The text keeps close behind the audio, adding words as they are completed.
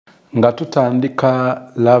Nga tutandika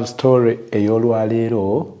love story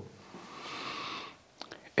ey'olwaleero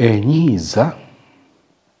enyiiza,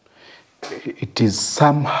 it is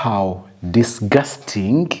somehow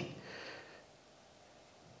disgusting,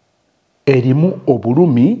 erimu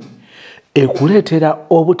obulumi, ekuleetera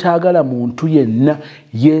obutaagala muntu yenna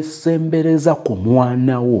yeesembereza ku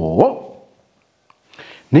mwana wo.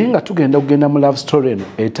 Naye nga tugenda mu love story eno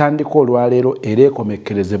etandika olwaleero era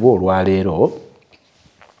ekomekkerezebwa olwaleero,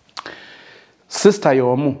 sister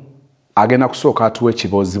y'omu agenda kusooka atuwa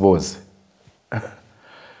ekiboozibozi.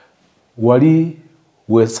 Wali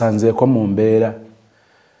weesanzeeko mu mbeera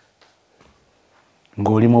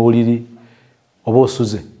ng'oli mu buliri oba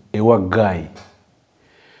osuze ewa gaayi,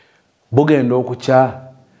 bugenda okukya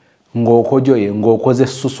ng'okojoye ng'okoze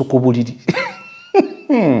essusu ku buliri.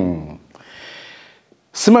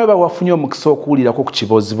 Simanyi oba wafunye omukisa okuwulirako ku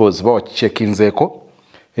kiboozibozi oba wakicekinzeeko.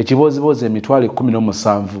 Ekiboozibozi emitwalo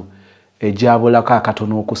 17 egyabulako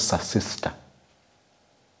akatono okussa sister.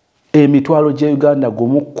 Emitwalo gye Uganda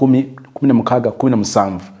gumu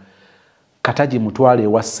 16-17 kataji mutwalo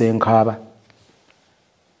ewa Ssenkaaba.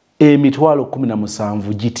 Emitwalo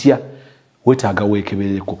 17 gitya wetaaga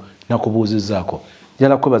weekebereko nakubuuzizaako.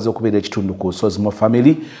 Njala kwebaza okubeera ekitundu ku Lusozi mu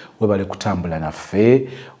family, webale kutambula naffe,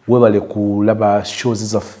 webale kulaba shows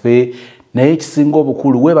zaffe, naye ekisinga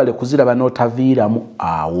obukulu webale kuziraba n'otaviiramu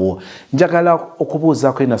awo. Njagala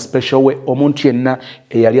okubuuzaako ina special way omuntu yenna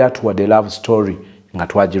eyali atuwadde love story nga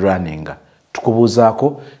twagirunninga.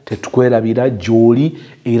 Tukubuuzaako, tetukwerabira gy'oli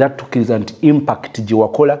era tukkiriza nti impact gye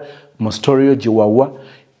wakola mu story yo gye wawa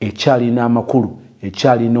ekyalina amakulu,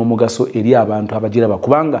 ekyalina omugaso eri abantu abagiraba,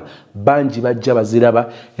 kubanga bangi bajja baziraba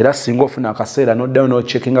era singa ofuna akaseera n'oddayo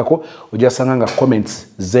n'ochekingako ojja sanga nga comments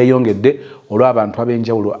zeeyongedde olw'abantu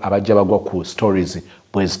ab'enjawulo abajja bagwa ku stories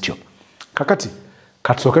bwe zityo. Kakati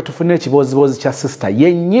katusooke tufune ekiboozibozi kya sister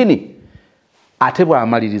yennyini ate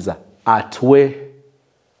bw'amaliriza atuwe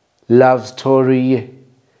love story ye.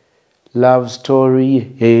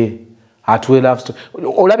 Atuwe love story.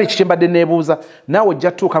 Olabye kiki mbadde neebuuza, naawe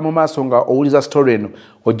ojja tuuka mu maaso nga owuliza story eno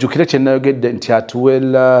ojjukire kye nayogedde nti atuwe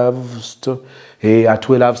love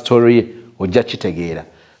story ye, ojja kitegeera.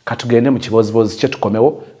 Katugende mu kiboozibozi kye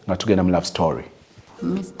tukomewo nga tugenda mu love story.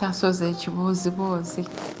 Mr. Soze ekiboozibozi.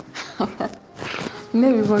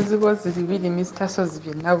 N'ebiboozibozi bibiri Mr. Soze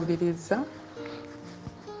bye nawuliriza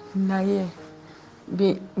naye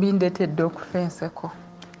bindeetedde okufenseko.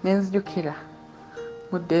 Nenzijukira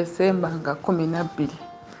mu Desemba nga 12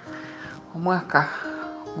 omwaka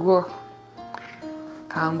gwo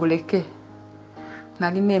kanguleke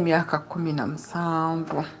nalina emyaka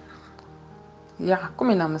 17. Ya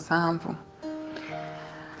 17.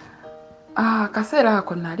 Akaseera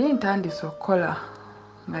ako nali ntandise okukola,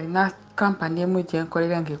 nalina kampani emu gye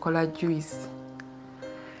nkolera ng'ekola juice.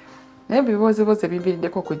 Naye ebiboozibozi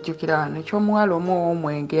ebimbiddeko okujjukira wano, ekyomuwala omu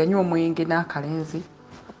ow'omwenge yanywa omwenge n'akalenzi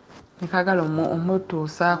nekagala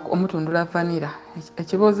omutundula vanira.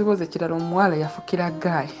 Ekiboozibozi ekirala omuwala yafukira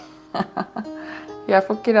gaayi.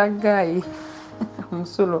 Yafukira gaayi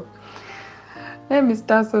omusulo. Naye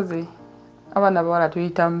Mr. Soze abaana bawala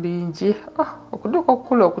tuyita mu bingi, okuduuka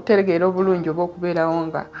okukula okutegeera obulungi oba okubeerawo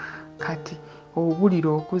nga kati obulira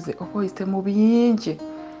okuze oba oyise mu bingi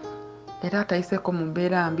era atayiseeko mu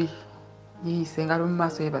mbeera mbi, yiyise ngalo mu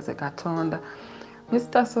maaso yeebaze Katonda.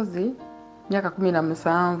 Mr. Soze myaka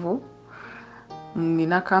 17,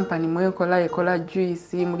 nina kampani mwenkola ekola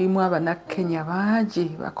juice, mulimu Abannakenya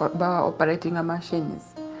bangi ba operating machines.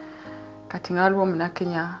 Kati nga waliwo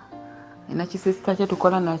Omunnakenya ina kisisita kye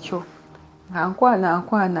tukola nakyo nga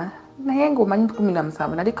nkwana naye ng'omanyi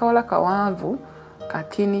 17 nali kawala kawanvu,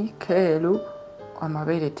 katini keeru,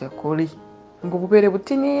 amabeere tekuli, ng'obubeere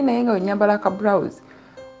butini naye nga wenyambala ka blouse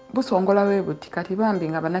busongola we buti. Kati bambi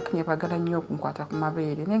nga Abannakenya bagala nnyo okunkwata ku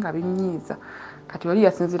mabeere naye nga binnyiiza. Kati oli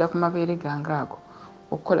yasinziira ku mabeere gange ago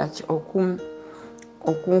okukola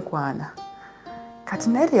okunkwana. Kati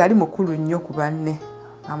naye teyali mukulu nnyo ku banne,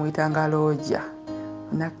 bamuyitanga Looja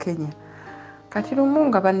Munnakenya. Kati lumu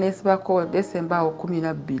nga banneesibako Desemba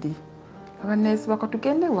 12 banneesibako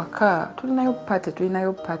tugende waka, tulinayo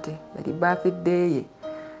pate, yali birthday ye.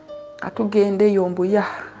 Katugendeyo mbuya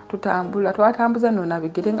tutambula, twatambuza nona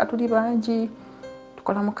bigere nga tuli bangi,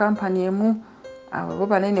 tukola mu kampani emu, abo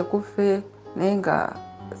banene kuffe naye nga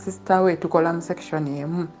sister we tukola mu section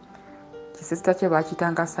emu. Kisista kye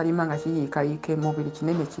bakitanga Salima nga kiyiikayiika emubiri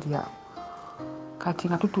kinene kiri awo. Kati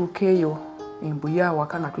nga tutuuka eyo embuya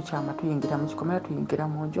waka nga tukyama tuyingira mu kikomera, tuyingira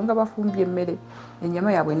mu nju nga bafumbye emmere,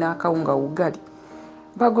 ennyama yaabwe n'akawunga ugali.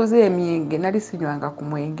 Bagoze emyenge, nali sinywanga ku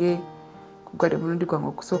mwenge, kugale mulundi gwange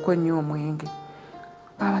okusooka nnyo omwenge.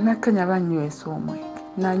 Abannakenya bannywesa omwenge.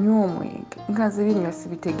 nanywa omwenge nga zibinywa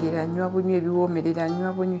sibitegeera nywa bunywa ebiwoomerera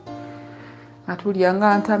nywa bunywa nga tulya nga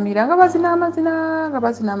ntamira nga bazina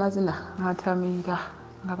amazina nga ntamira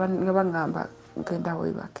nga bagamba genda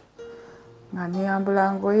weebake nga neyambula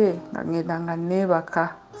ngoye nga ngenda nga neebaka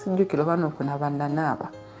sijjukira oba n'okunaba nanaaba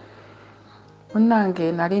munnange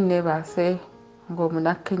nali neebase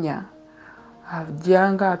ng'omunakenya ajja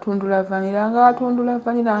nga atundula vanira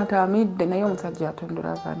ntamidde naye omusajja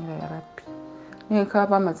atundula vanira yarabbi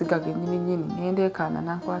nekaaba amaziga gennyininyini nendeekaana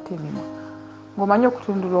nankwata emimwa ng'omanyi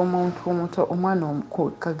okutundula omuntu omuto omwana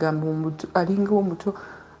kagamba alinga omuto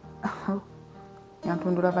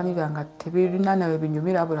yantundula vanira nga tebirina nawe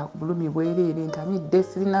binyumira bula ku bulumi bwereere ntamidde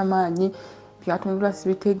sirina maanyi byatundula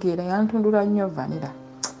sibitegeera yantundula nnyo vanira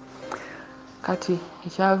kati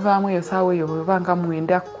ekyavaamu eyo saawa eyo bwebanga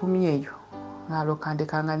 9-10 eyo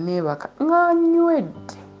ngaalokandeka nga neebaka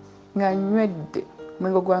nga nywedde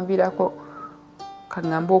omwenge gwanviirako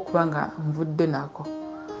kaŋŋamba okuba nga nvudde nako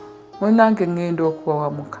munnange ŋŋenda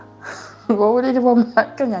okuwawamuka ng'obuliri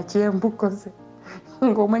bw'omunakenya kyembukoze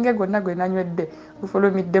ng'omwenge gwonna gwe nanywedde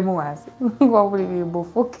bufulumiddemu wansi ng'obuliri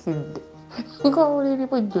bufukidde ng'obuliri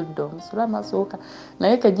bujjudde omusula amasuuka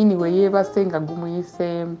naye kagini we yeebase nga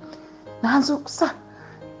gumuyiseemu nanzukusa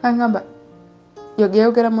naŋŋamba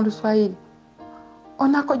yayogera mu Luswayiri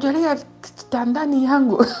onakojolea kitandani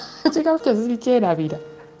yangu ekigambo kyo sirikyerabira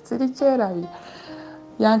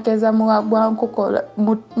yankeza mu bwankokola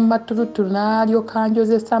mu matulutulu n'alyoka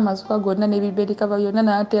anjozesa amasuka gonna n'ebiberika byonna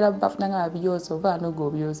n'ateera bafuna nga abiyooza oba anoga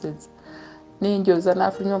obyozeza n'enjoza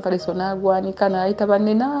n'afunya ompaliso n'agwanika n'ayita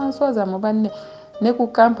banne n'aswaza mu banne ne ku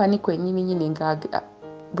kampani kwennyininyini nga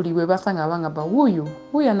buli bwe basanga abangamba wuyu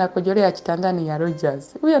anakojolea kitandani ya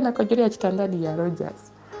Rogers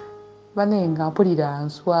bane nga mpulira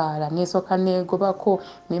nswala nesooka negobako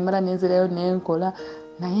nemala nenzirayo nenkola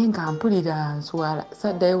naye nga mpulira nswala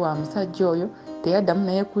saddayo wa musajja oyo teyaddamu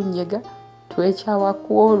naye kunnyega twekyawa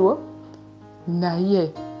ku olwo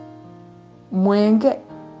naye mwenge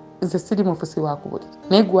nze siri mufusi wa ku buliri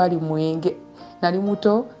naye gwali mwenge nali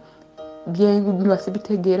muto byenywa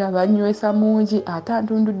sibitegeera banywesa mungi ate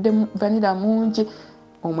antundudde vanira mungi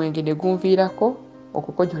omwenge ne gunviirako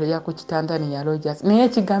okukojolera ku kitandani ya Rogers naye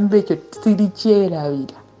ekigambo ekyo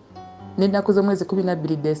sirikyerabira n'ennaku z'omwezi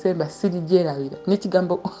 12 Desemba sirigyerabira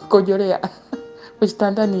n'ekigambo kojolera ku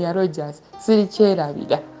kitandani ya Rogers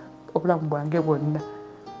sirikyerabira obulamu bwange bwonna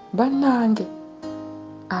bannange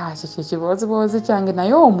kiki ekiboozibozi kyange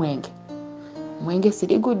naye omwenge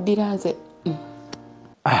siriguddira nze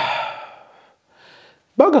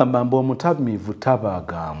bagamba mbu omutamiivu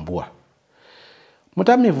tabagambwa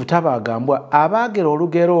mutamiivu tabagambwa abaagera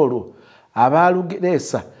olugero olwo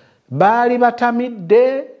abaalugereesa baali batamidde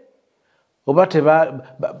oba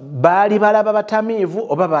baali balaba batamiivu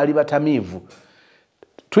oba baali batamiivu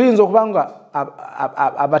tuyinza okuba nga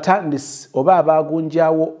abatandisi oba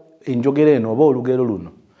abaagunjaawo enjogera eno oba olugero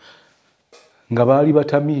luno nga baali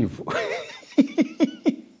batamiivu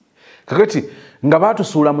kakati nga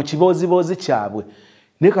baatusuula mu kiboozibozi kyabwe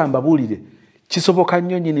nekambabuulire kisoboka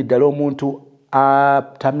nnyo nnyini ddala omuntu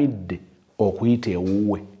atamidde okuyita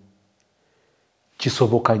ewuwe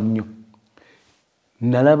kisoboka nnyo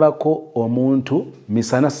nalabako omuntu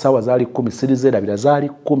misana ssaawa zaali 10 sirizeerabira zaali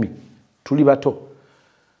 10 tuli bato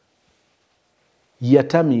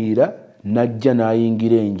yatamiira najja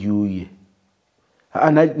n'ayingira enju ye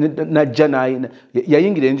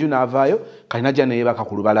yayingira enju n'avaayo kati najja neyeebaka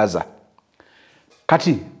ku lubalaza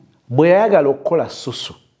kati bwe yayagala okukola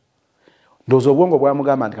susu ndowooza obwongo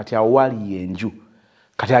bwamugamba nti kati awo waali enju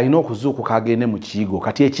kati alina okuzuukuka agende mu kiyigo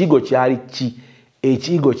kati ekiyigo kyali ki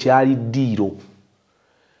ekiyigo kyali ddiiro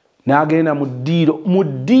n'agenda mu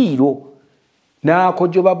ddiiro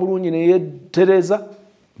n'akojoba bulungi neyetereza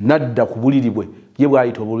nadda ku buliri bwe ye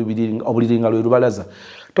bwayita obuliri nga lwe lubalaza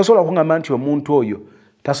tosobola kungamba nti omuntu oyo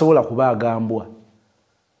tasobola kuba agambwa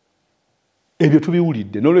ebyo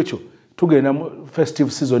tubiwulidde n'olwekyo tugenda mu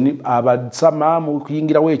festive season abasama mu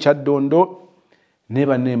kuyingirawo ekyaddondo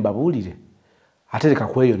neba nembabuulire ate leka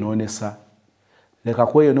kweyonoonesa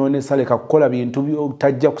leka kukola bintu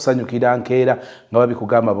by'otajja kusanyukira nkeera nga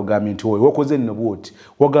babikugamba bugambi nti oyo wakoze nno bwoti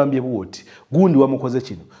wagambye bwoti gundi wamukoze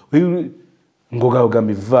kino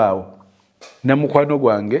ng'ogamba vaawo namukwano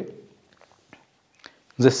gwange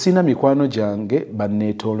nze sina mikwano gyange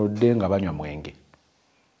banneetoolodde nga banywa mwenge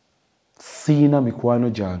sina mikwano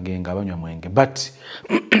gyange nga banywa mwenge but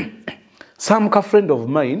some ka friend of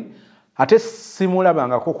mine ate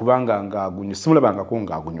simulabangako kubanga ngaagunywa simulabangako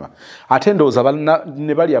ngaagunywa ate ndowooza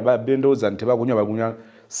ne bali ababbe ndowooza nti bagunywa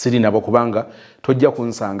siri nabo kubanga tojja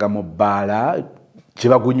kunsanga mu bbaala gye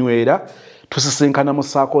bagunywera tusisinkana mu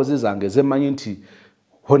saakoozi zange zemmanyi nti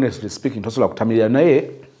honestly speaking tosobola kutamirira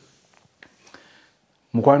naye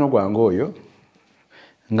mukwano gwange oyo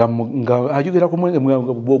nga ajugera ku mwenge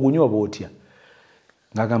bwogunywa bwotya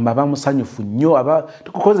ngagamba abamusanyufu nnyo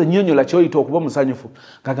tukukoze nnyonnyola kyoyita okuba omusanyufu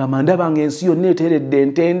ngagamba ndabanga ensi yonna eteeredde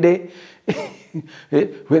entende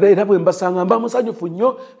era bwe mbasanga mba musanyufu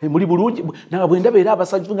nnyo muli bulungi naga bwe ndaba era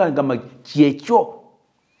abasanyufu ngagamba kyekyo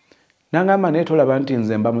nagamba naye tolaba nti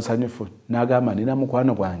nze mba musanyufu nagamba nina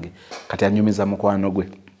mukwano gwange kati anyumiza mukwano gwe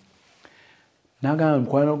nagamba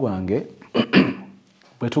mukwano gwange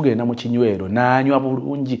bwe tugenda mu kinywero n'anywa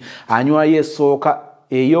bulungi anywayo esooka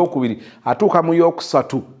eyokubiri atuuka mu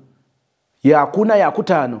yokusatu yakuna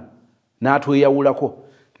yakutaano n'atweyawulako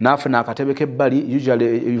n'afuna akatebe k'ebbali usually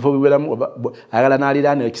ebifo bibeeramu ayagala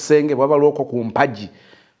n'aliraana ekisenge bwaba lwoko ku mpagi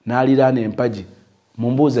n'aliraana empagi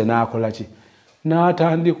mumbuuze n'akola ki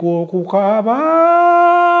n'atandika okukaaba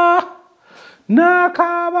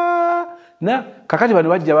n'akaaba kakati bano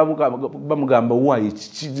bajja bamugamba waayi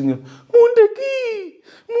mundiki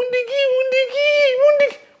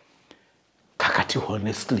kakati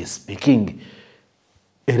honestly speaking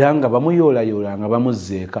era nga bamuyoolayoola nga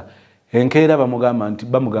bamuzzeeka enkeera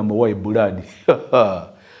bamugamba waayi buladi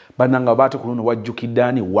bananga baate ku luno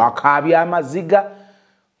wajjukiddaani wakaabya amaziga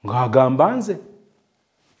ng'agamba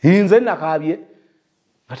nze nakaabye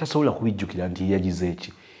nga tasobola kubijjukira nti yagize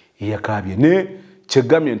eki eyakaabye ne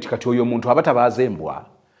kyegamye nti kati oyo omuntu aba tabaaza embwa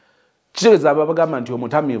kitegeeza abagamba nti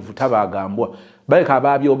omutamiivu tabaagambwa baleka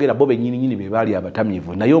abaabyogera bo bennyininyini be baali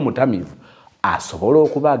abatamiivu naye omutamiivu asobola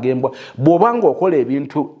okubaaga embwa bw'obanga okola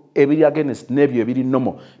ebintu ebiri against n'ebyo ebiri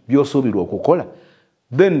nomo by'osuubirwa okukola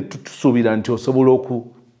then tusuubira nti osobola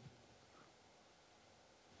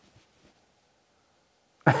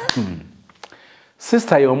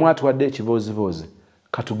sister y'omu atuwadde ekibooziboozi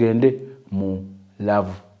katugende mu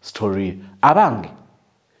love story abange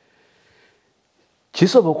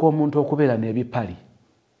kisoboka omuntu okubeera n'ebipali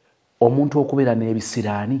omuntu okubeera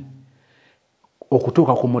n'ebisiraani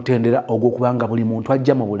okutuuka ku mutendera ogw'okubanga buli muntu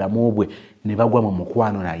ajja mu bulamu bwe ne bagwa mu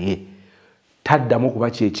mukwano naye taddamu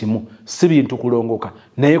kuba kyekimu si bintu kulongoka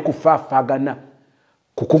naye kufaafaagana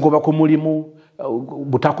kukugoba ku mulimu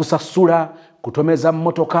butakusasula kutomeza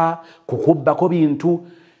mmotoka kukubbako bintu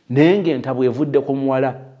naye ng'enta bwevudde ku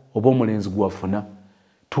muwala oba omulenzi gwafuna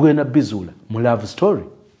tugenda bizuula mu love story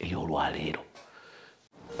ey'olwaleero.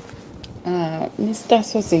 Mr.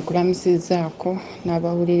 Sozi nkulamusizaako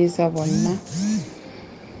n'abawuliriza bonna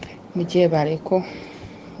mugyebaleko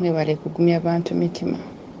mwebale kugumya bantu mitima.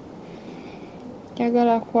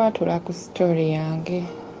 Njagala kwatula ku story yange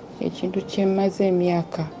ekintu kyemmaze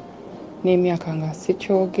emyaka n'emyaka nga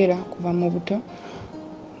sikyogera kuva mu buto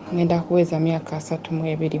ngenda kuweza myaka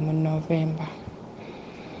 32 mu Novemba.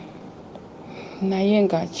 Naye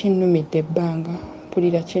nga kinnumidde ebbanga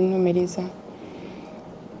mpulira kinnumiriza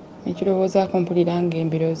ekirowoozaako mpulira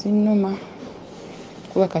ng'embiro zinnuma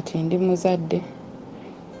kuba kati ndi muzadde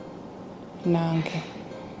nange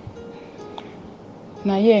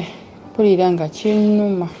naye mpulira nga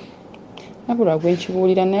kinnuma nabula gwe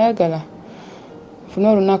nkibuulira nayagala nfune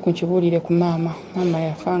olunaku nkibuulire ku maama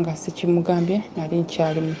yafa nga sikimugambye nali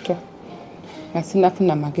nkyali muto nga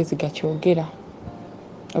sinafuna magezi gakyogera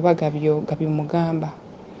oba gabimugamba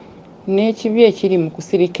n'ekibi ekiri mu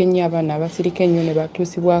kusirika ennyo abaana abasirika ennyo ne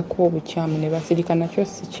batuusibwako obukyamu ne basirika nakyo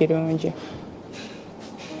si kirungi.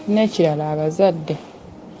 N'ekirala abazadde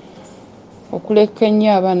okuleka ennyo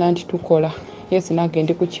abaana nti tukola yesi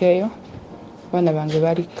nagendi ku kyeyo abaana bange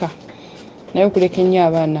balika naye okuleka ennyo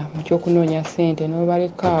abaana mu kyokunoonya ssente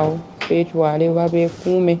n'obalekaawo beetwale oba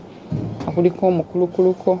beekuume akuliko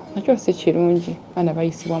omukulukuluko nakyo si kirungi. Abaana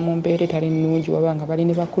bayisibwa mu mbeera etali nnungi waba nga bali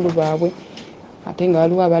ne bakulu baabwe ate nga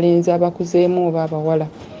waliwo abalenzi abakuzeemu oba abawala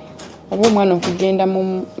oba omwana okugenda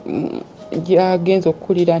gy'agenza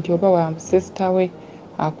okukulira nti oba wa sisita we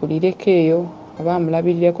akulireko eyo oba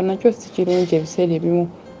amulabirireko nakyo si kirungi. Ebiseera ebimu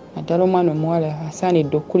naddala omwana omuwala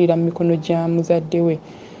asaanidde okukulira mu mikono gya muzadde we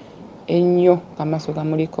ennyo amaaso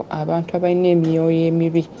gamuliko. Abantu abalina emyoyo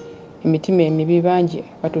emibi emitima emibi bangi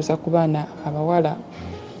batuusa ku baana abawala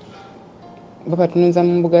babatunuza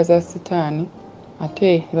mu mbuga za sitaani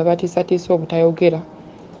ate babatiisatiisa obutayogera.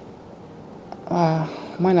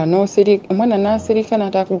 Omwana n'asirika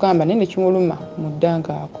n'atakugamba naye ne kimuluma mu dda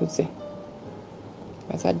nga akuze.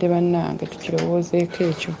 Bazadde bannange tukirowoozeeko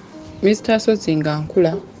ekyo. Mr. Sozi nga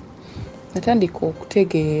nkula natandika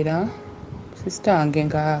okutegeera sisita wange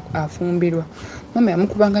nga afumbirwa. Maama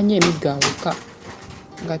yamukubanga nnyo emigga awaka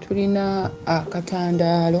nga tulina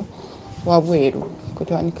akatandaalo wabweru kwe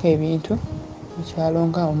twanika ebintu mu kyalo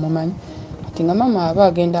nga omumanyi kati nga maama aba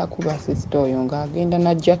agenda akuba sisita oyo ng'agenda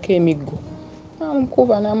n'aggyako emiggo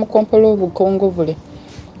n'amukuba n'amukompola obukongovule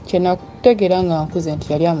kyenakutegeera nga nkuze nti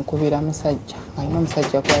yali amukubira musajja alina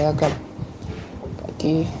omusajja gw'ayagala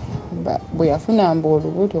kati bwe yafuna mbu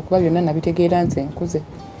olubuto okuba byonna nabitegeera nze nkuze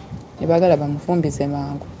ne baagala bamufumbize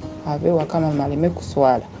mangu ave waka mama aleme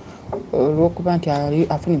kuswala olw'okuba nti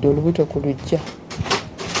afunidde olubuto ku lujja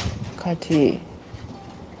kati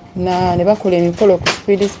ne bakola emikolo ku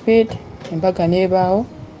speed embaga n'ebaawo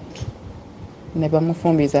ne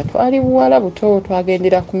bamufumbiza twali buwala buto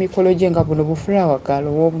twagendera ku mikolo gye nga buno bufulawa galo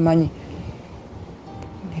w'obumanyi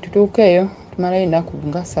ne tutuuka eyo tumalayo ennaku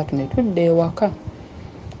nga 3 ne tudda ewaka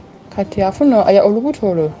kati afuna olubuto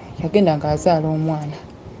olwo yagenda ng'azaala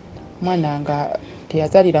omwana nga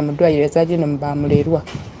teyazaalira mu ddwaliro yazaalira no mu bamulerwa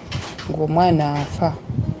ng'omwana afa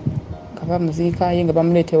nga bamuziika ye nga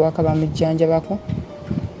bamuleeta ewaka bamujjanjabako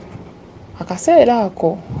akaseera ako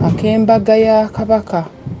ak'embaga ya kabaka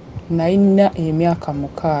nalina emyaka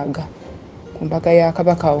 6 ku mbaga ya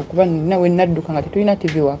kabaka okuba nina we nadduka nga tetulina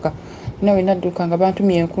TV waka nina we nadduka nga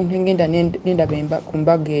bantumye enkuntu ngenda nendaba ku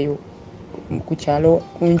mbaga eyo ku kyalo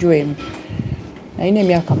ku nju emu nalina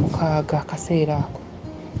emyaka 6 akaseera ako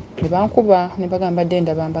ne bankuba ne bagamba dde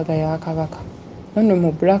ndaba mbaga ya kabaka nono mu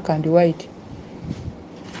black and white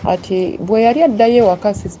ati bwe yali addayo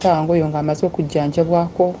ewaka sister wange oyo ng'amaze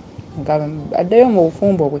okujjanjabwako nga addayo mu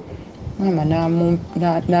bufumbo bwe mama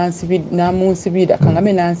namunsibira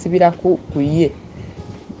kangambe nansibira ku ye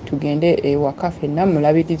tugende ewaka ffenna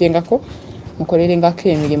mulabirirengako mukolerengako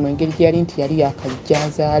emirimu engeri gye yali nti yali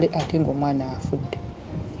yakajjazaale ate ng'omwana afudde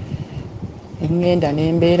engenda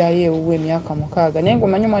nembeerayo ewuwe emyaka 6 naye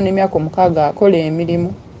ng'omanyi omwana emyaka 6 akola emirimu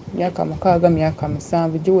myaka 6 myaka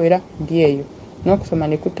 7 giwera ndi eyo n'okusoma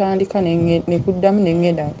ne kutandika ne kuddamu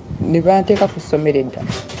nengenda ne banteeka ku ssomero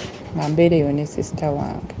eddala nga mbeereyo ne sister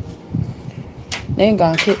wange naye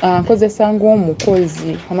nga ankozesa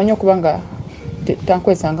ng'omukozi amanyi okuba nga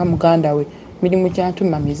tankozesa nga muganda we mirimu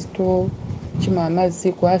gyantuma mizito kima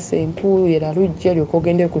amazzi kwasa enku era lujja lyokka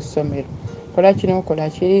ogende ku ssomero kola kino okola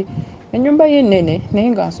kiri ennyumba ye nnene naye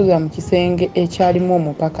nga nsuza mu kisenge ekyalimu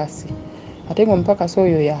omupakasi ate ng'omupakasi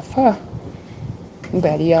oyo yafa nga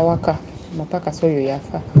yali yawaka omupakasi oyo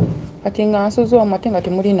yafa kati nga nsuza omwo ate nga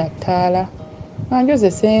temuli na ttaala nga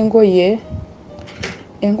njozesa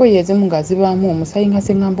engoye ezimu nga zibaamu omusayi nga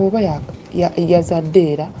se ngamba oba yazadde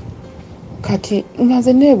era kati nga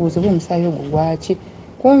nze neebuuza oba omusaayi ogwo gwaki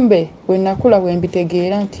kumbe bwe nakula bwe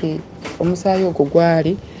mbitegeera nti omusaayi ogwo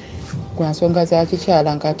gwali gwa nsonga za kikyala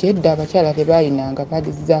nga ati edda abakyala tebaayinanga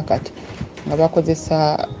bagiza kati nga bakozesa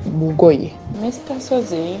bugoye. Mr.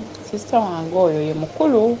 Sozi sister wange oyo ye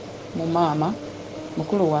mukulu mu maama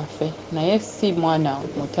mukulu waffe naye si mwana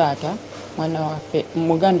mu taata mwana waffe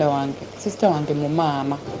muganda wange sister wange mu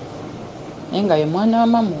maama naye nga ye mwana wa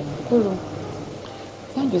maama omukulu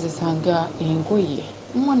yanjozesanga engoye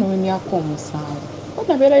omwana w'emyaka 7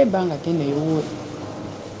 onabeerayo ebbanga ddene ewuwe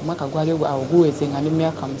omwaka gwali awo guweze nga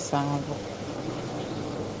n'emyaka 7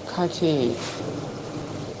 kati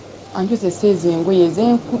anjozesa ezo engoye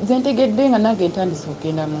zentegedde nga nange ntandise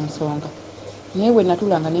okugenda mu nsonga naye bwe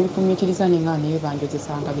natulanga n'ebifumiitiriza nenga naye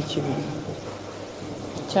banjozesanga bikibiri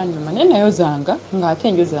kyanyuma naye nayozanga ng'ate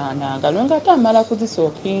njozananga lwe ng'ate amala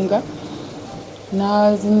kuzisookinga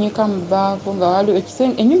nazinyika mu baavu nga waliwo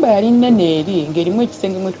ennyumba yali nnene eri ng'erimu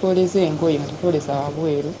ekisenge mwe twoleza engoye nga tetwoleza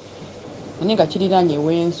wabweru naye nga kiriraanye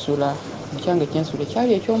ew'ensula ekyange ekyensula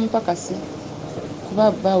ekyali eky'omupakasi kuba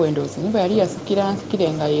bawendooza ennyumba yali nsikire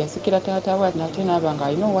nga yasikira taata we nate naaba nga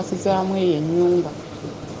alina owasizaamu eyo ennyumba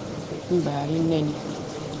ennyumba yali nnene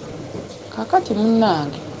kakati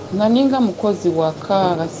munnange nga ninga mukozi waka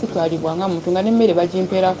nga sitwalibwanga muntu nga n'emmere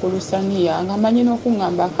bagimpeera ku lusaniya nga manyi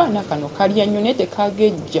n'okuŋŋamba akaana kano kalya nnyo naye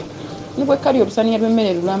tekagejja ne bwe kali olusaniya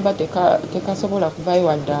lw'emmere lulamba tekasobola kuvaayo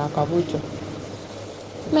wadde akabuto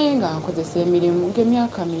naye nga nkozesa emirimu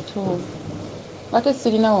ng'emyaka mito ate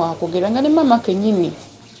sirina wakugera nga ne mama kennyini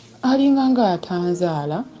alinga nga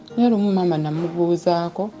atanzaala naye lumu mama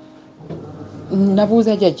namubuuzaako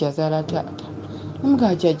nabuuza jjajja azaala taata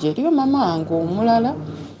namugaa jjajja eriyo mama wange omulala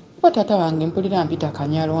kuba taata wange mpulira mpita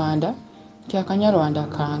Kanyarwanda nti akanyarwanda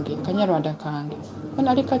kange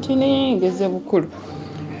banali katini ngeze bukulu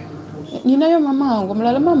ninayo mama wange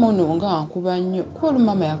omulala mama ono nga nkuba nnyo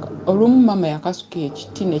kuba olumu mama yakasuka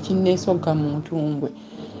ekiti ne kinneesogga mu ntumbwe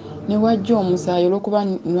ne wajja omusaayi olw'okuba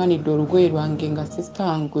nwanidde olugoye lwange nga sister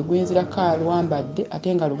wange gwenzirako alwambadde ate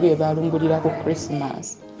nga lugoye baalumbulirako Christmas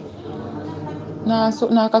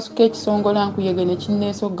n'akasuka ekisongola nkuyege ne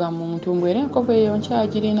kinneesogga mu ntumbwe era enkovu eyo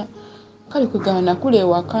nkyagirina kale kwegamba nakula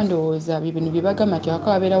ewaka ndowooza bino bye bagamba nti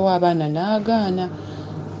awaka wabeerawo abaana n'agaana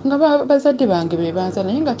nga bazadde bange be banzala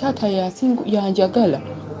naye nga taata yanjagala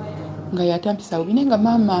nga yatampisa ubine nga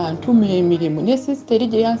mama ntuma emirimu ne sister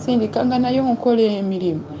gye yansindika nga nayo nkola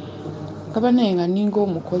emirimu kaba naye nga ninga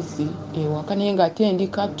omukozi ewaka naye nga ate ndi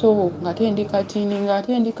kato nga ate ndi katini nga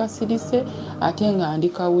ate ndi kasirise ate nga ndi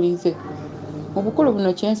kawulize obukulu buno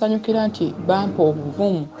kyensanyukira nti bampa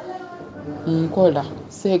obuvumu nkola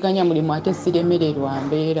seeganya mulimu ate siremererwa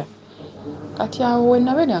mbeera kati awo we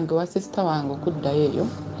nabeerange wa sisita wange okuddayo eyo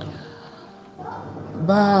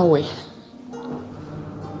baawe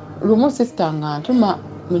lumu sisita nga ntuma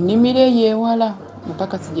mu nnimiro eyeewala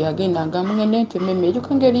mupaka sijye yagendanga mugende ntememe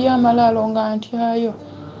ejuka ngeri y'amalaalo nga ntyayo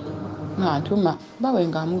nga ntuma baawe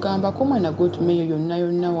nga amugamba ku omwana gw'otumeyo yonna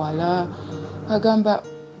yonna wala agamba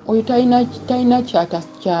oyo talina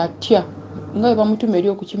kyatya nga bwe bamutuma eri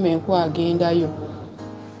okukima enku agendayo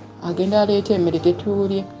agenda aleeta emmere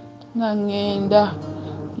tetuulye nga ŋŋenda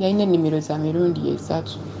yalina ennimiro za mirundi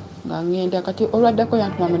 3 nga ŋŋenda kati olwaddako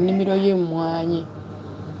yantuma mu nnimiro y'emmwanyi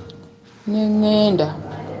ne ŋŋenda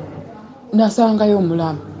nasangayo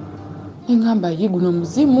omulamu neŋŋamba ye guno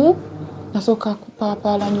muzimu nasooka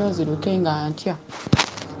kupaapaala nnyo nziruke nga ntya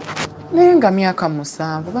naye nga myaka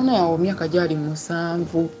 7 banayawo myaka gyali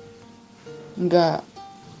 7 nga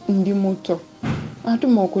ndi muto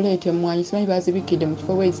antuma okuleeta emmwanyi simanyi baazibikidde mu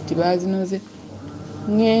kifo bweziti baazinoze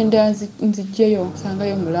ŋŋenda nzijjeyo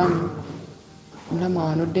nsangayo mulamu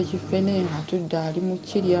awanodde kifene atudde ali mu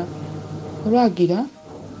kirya olwagira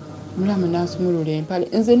mulamu n'asumulula empale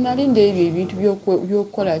nze nali ndeebyo ebintu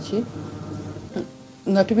by'okukola ki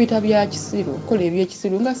nga tubiyita bya kisiru okola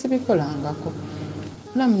ebyekisiru nga sibikolangako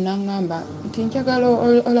mulamu n'aŋŋamba nti njagala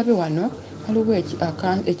olabe wano waliwo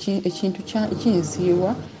ekintu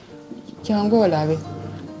kinsiiwa kyangu olabe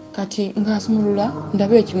kati ng'asumulula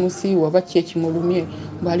ndabe ekimusiiwa oba ki ekimulumye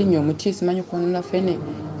bw'alinnye omuti simanyi kwanula fene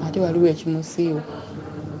ate waliwo ekimusiiwa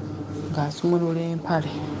ng'asumulula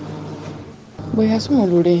empale bwe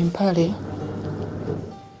yasumulula empale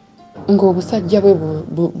ng'obusajja bwe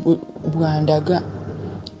bwandaga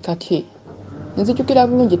kati nzijukira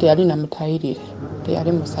bulungi teyali namutayirire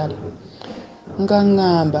teyali musale nga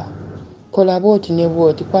ŋŋamba kola bwoti ne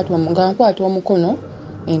bwoti nga nkwata omukono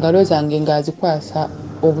engalo zange ng'azikwasa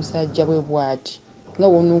obusajja bwe bwati nga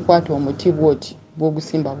wonukwata omuti bwoti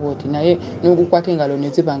bwogusimba bwoti naye n'ogukwata engalo ne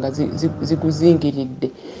ziba nga ziguzingiridde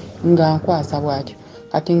nga nkwasa bwatyo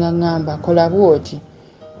kati nga ŋŋamba kola bwoti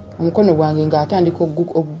omukono gwange ng'atandika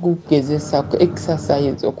okugezesa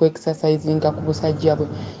okwekisasayizinga ku busajja bwe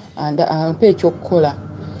ampa ekyokukola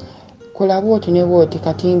kola bwoti ne bwoti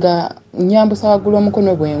kati nga nyambusa waggulu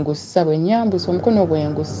omukono bwengussa bwe nyambusa omukono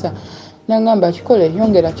bwengussa nangamba kikole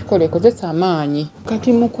yongera kikole kozesa amaanyi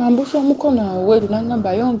kati mu kwambusa omukono aweeru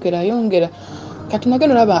nangamba yongera kati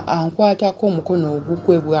nagenda olaba ankwatako omukono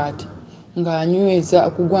ogugwe bwati ng'anyweza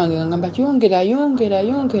okugwange ngamba yongera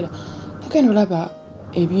nagenda olaba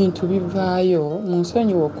ebintu bivaayo mu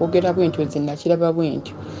nsonyiwa okwogera bwentyo ze nakiraba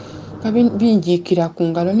bwentyo binjiikira ku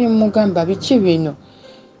ngalo ne mugamba biki bino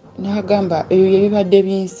n'agamba ebyo ebibadde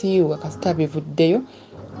binsiiwa kasita bivuddeyo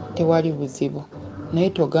tewali buzibu naye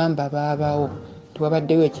togamba baabawo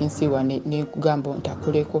tewabaddewo ekinsiiwa nekugamba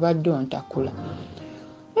ontakule kubadde ontakula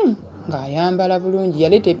ng'ayambala bulungi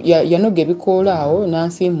yanoga ebikoola awo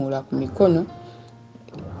n'ansiimuula ku mikono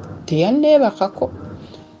teyanneebakako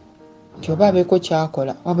nti oba abeeko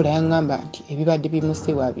kyakola wabula yaŋŋamba nti ebibadde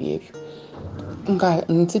bimusiiwa byebyo nga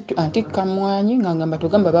antikka mmwanyi nga ngamba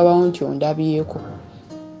togamba babawo nti ondabyeko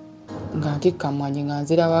nga ntikka mmwanyi nga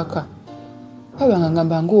nzira waka waba nga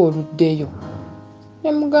ngamba ng'oluddeyo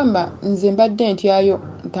ne mugamba nze mbadde ntyayo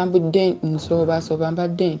ntambudde nsoobaasooba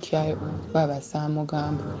mbadde ntyayo baba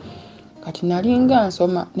saamugamba kati nali nga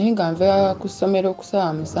nsoma naye nga nva ku ssomero ku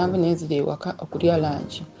ssaawa 7 nenzira ewaka okulya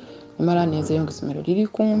lanchi emala nenzeyo ng'essomero liri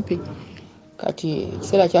kumpi kati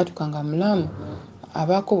ekiseera kyatuuka nga mulamu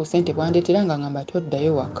abaako obusente bwandeetera nga ngamba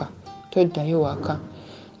toddayo waka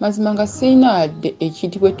mazima nga siinaadde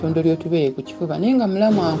ekiyitibwa ettondo ly'otubere ku kifuba naye nga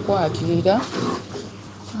mulamu ankwatirira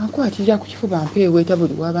ku kifuba mpeeweeta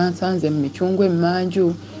buli wabansanze mu micungwa emmanju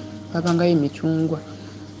babangayo emicungwa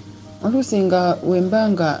oluusi nga wemba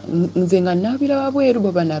nga nze nga naabira wabweru bo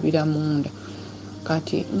banaabira munda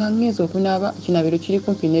kati nga ngenza okunaaba kinabiro kiri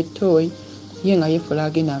kumpi n'ettooyi ye nga yeefula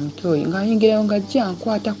agenda mutooyi ng'ayingirayo nga jja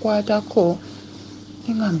nkwatakwatako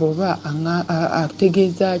neŋŋamba oba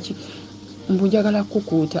ategeeza ki mbu njagala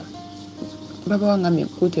kukuuta baba wangamye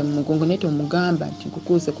nkukuute mu mugongo naye tomugamba nti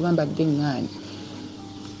nkukuuse kuba mbadde ŋŋaanyi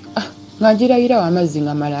nga njirayirawo amazzi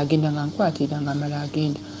nga mala agenda nga nkwatirira nga mala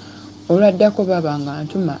agenda olwaddako baba nga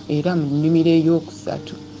ntuma era mu nnimiro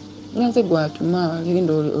ey'okusatu nga nze gwatuma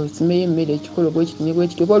genda osimeyo emmere ekikolo bwekiti ne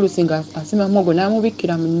bwekiti oba oluusi nga asima muogo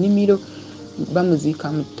n'amubikkira mu nnimiro bamuziika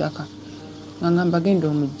mu ttaka nga ngamba genda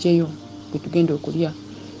omuggyeyo gwe tugenda okulya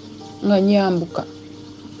nga nyambuka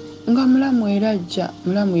nga mulamu era ajja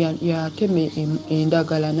mulamu yateme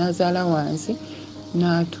endagala n'azaala wansi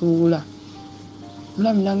n'atuula.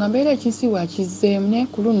 Mulamu nagamba era ekisiiwa kizzeemu naye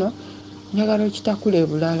ku luno njagala okitakule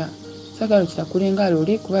bulala, saagala okitakule nga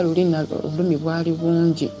luli kuba luli olulumi bwali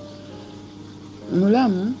bungi.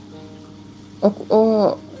 Mulamu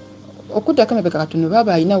okuddako emabega katono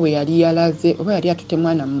baba alina we yali yalaze oba yali atutte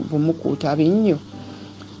mwana bumukuuta binnyo.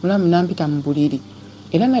 Mulamu nampita mu buliri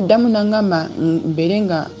era naddamu nangamba mbeere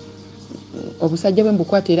nga obusajja bwe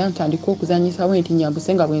mbukwata era ntandika okuzanyisawo nti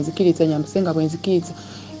nyambuse nga bwenzikiriza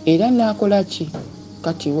era nakola ki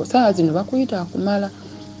kati saa zino bakuyita akumala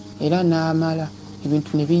era n'amala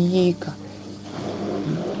ebintu ne biyiika.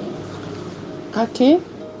 Kati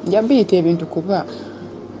nja biyita ebintu kuba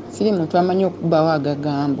siri muntu amanyi okubawo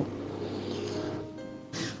agagambo.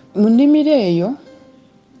 Mu nnimiro eyo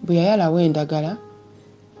bwe yayalawo endagala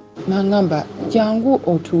n'angamba jangu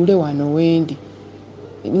otuule wano wendi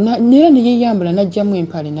naye neyeyambula n'ajjamu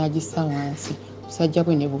empale n'agissa wansi Musajja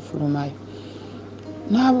bwe ne bufulumayo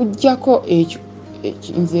n'abuggyako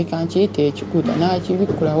nze kankiyita ekikuta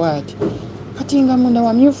n'akibikkulawo ati kati nga munda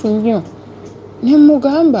wamyufu nnyo ne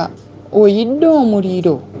mugamba oyidde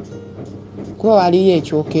omuliro kuba waliyo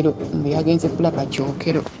ekyokero mbu yagenze kulaba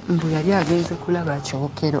kyokero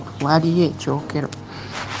waliyo ekyokero.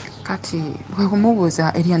 Kati bwe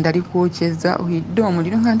kumubuuza eryanda likwokyeza oyidde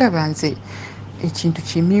omuliro nga ndaba nze ekintu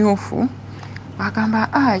kimyufu agamba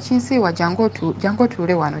ekinsiiwa jangu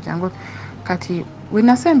otuule wano kati we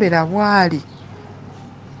nasembera bwali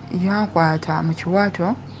yankwata mu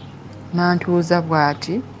kiwato n'antuuza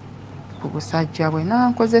bw'ati ku busajja bwe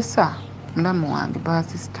n'ankozesa mulamu wange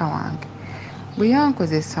baasisita wange bwe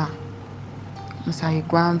yankozesa musaayi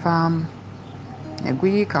gwanvaamu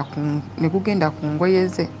ne gugenda ku ngoye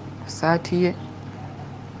ze ku saati ye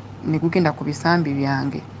ne gugenda ku bisambi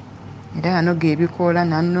byange era yanoga ebikoola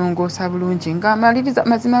n'annongoosa bulungi ng'amaliriza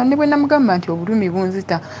mazima ne bwe namugamba nti obulumi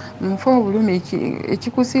bunzita nfa obulumi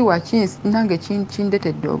ekikusiiwa nange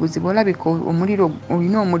kindetedde obuzibu olabika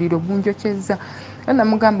olina omuliro gunjokyezza era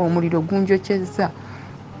namugamba omuliro gunjokyezza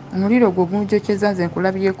nze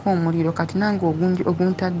nkulabyeko omuliro kati nange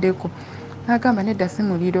oguntaddeko n'agamba nedda si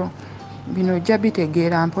muliro bino ojja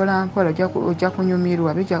bitegeera mpola mpola ojja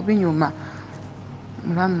kunyumirwa binyuma.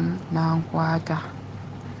 Mulamu n'ankwata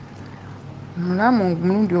mulamu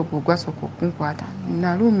omulundi ogwo gwasooka okunkwata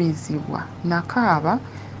nalumizibwa nakaaba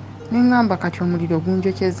neŋŋamba kati omuliro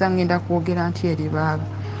gunjokyezza ngenda kwogera nti eri baaba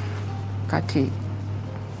kati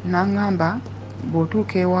naŋŋamba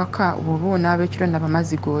bw'otuuka ewaka bw'oba onaaba ekiro naba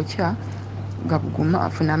amazzi gookya gabuguma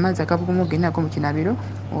afuna amazzi agabuguma ogenda ago mu kinabiro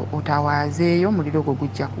otawaazeeyo omuliro ogwo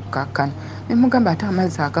gujja kukkakkana ne mugamba ate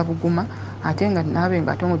amazzi agabuguma ate nga naabe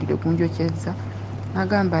nga ate omuliro gunjokyezza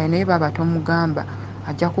nagamba naye baaba tomugamba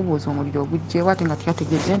ajja kubuuza omuliro ogujjeewo ate nga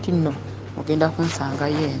tyategeeze nti nno ogenda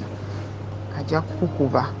kunsangayo eno ajja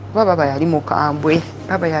kukukuba kuba baba yali mukambwe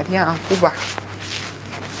baba yali ankuba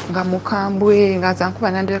nga mukambwe nga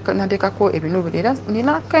zankuba nandekako ebinubiro era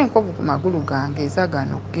ninako enkovu ku magulu gange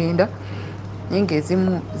ezagaana okugenda naye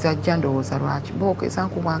ng'ezimu zajja ndowooza lwaki booko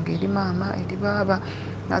ezankubwanga eri maama eri baaba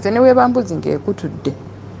nga ze ne weebambuzi ng'ekutudde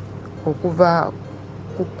okuva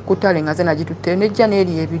ku ttale nga ze nagitutte nejja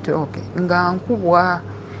n'eri ebitooke nga nkubwa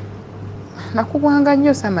nakubwanga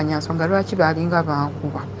nnyo samanya nsonga lwaki baalinga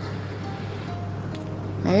bankuba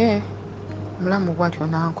naye mulamu bwatyo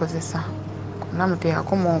nankozesa. Mulamu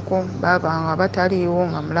teyakomaoko baaba nga bataliiwo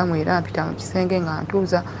nga mulamu era mpita mu kisenge nga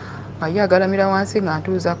ntuuza nga ye agalamira wansi nga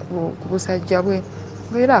ntuuza ku busajja bwe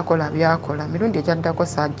ngaera akola byakola mirundi egyaddako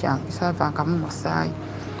saavangamu musaayi.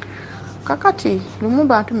 Kakati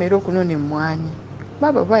Lumumba ntumira okunona emmwanyi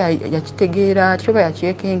baaba oba yakitegeera atya oba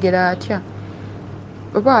yakyekengera atya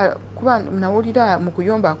oba kuba nawulira mu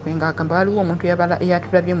kuyomba kwe ng'agamba waliwo omuntu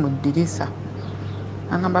eyatulabye mu ddirisa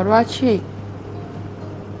agamba lwaki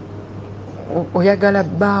oyagala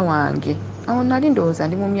bba wange awo nali ndowooza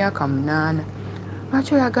ndi mu myaka 8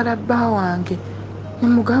 lwaki oyagala bba wange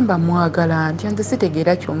nemugamba mwagala ntya nze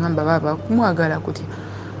sitegeera kyongamba baaba kumwagala kutya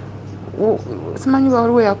simanyi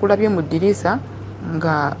waliwo yakulabye mu ddirisa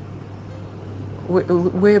nga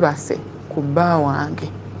weebase ku bba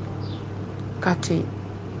wange kati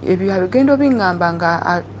ebyo bigendo biŋŋamba nga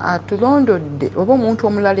atulondodde oba omuntu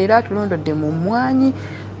omulala era atulondodde mu mmwanyi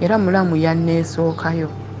era mulamu yanneesookayo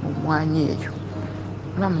mu mmwanyi eyo.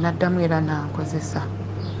 Mulamu naddamu era nankozesa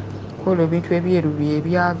olwo ebintu ebyeru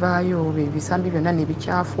ebyavaayo ebisambi byonna ne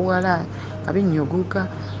bikyafuwala nga binnyogoga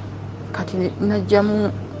kati najjamu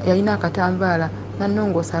yalina akatambaala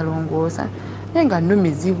nannongoosalongoosa naye nga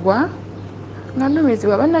nnumizibwa nga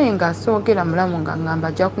numizibwa bannaye ng'asoogera mulamu nga ngamba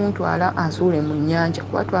ajja kuntwala ansuule mu nnyanja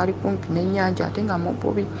kuba twali kumpi n'ennyanja ate nga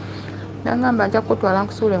mububi. Nangamba ajja kutwala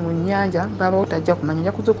nkusuule mu nnyanja baba otajja kumanya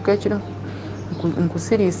nja kuzukuka ekiro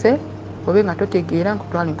nkusiriise obe nga totegeera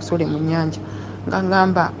nkutwala nkusuule mu nnyanja. Nga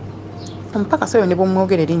ngamba mpaka soyo ne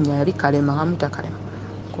bwomwogera erinnya yali Kalema bamuta Kalema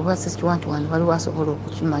kuba sisiwanti wano waliwo asobola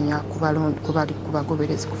okukimanya kubali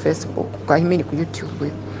kubagoberezi ku Facebook kaimiri ku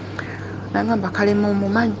YouTube. Nangamba Kalema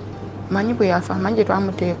omumanyi manyi bwe yafa manyi gye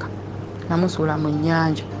twamuteeka namusuula mu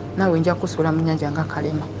nnyanja naawe nja kusuula mu nnyanja nga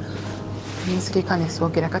Kalema. Nsirika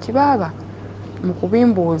nesoogera kati baaba mu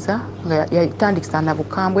kubimbuuza nga yatandikisa na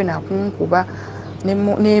bukambwe nakunkuba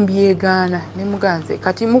nembyegaana nemuganze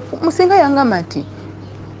kati musinga yangamba nti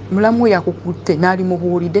mulamu yakukutte n'ali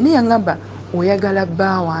mubuulidde naye yangamba oyagala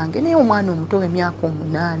bba wange naye omwana omuto w'emyaka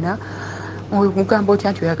 8 mugamba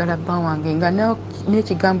otya nti oyagala bba wange nga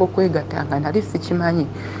n'ekigambo kwegatta nga nali sikimanyi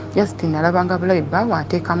just nalabanga bulabe bba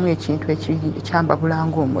wanteekamu ekintu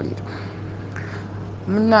ekyambabulanga omuliro.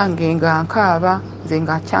 Munnange nga nkaaba nze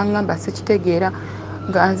nga kyangamba sikitegeera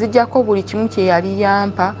nga nzijjako buli kimu kye yali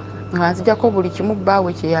yampa nga nzijjako buli kimu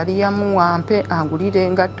bbaawe kye yali yamuwampe angulire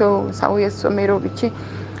engatto nsawo y'essomero biki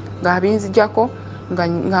nga abinzijjako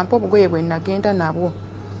nga mpa obugoye bwe nagenda nabwo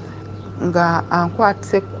nga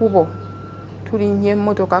ankwatisa ekkubo tulinnye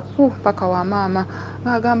emmotoka paka wa maama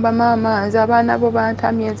ng'agamba maama nze abaana bo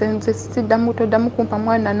bantamye nze siddamu toddamu kumpa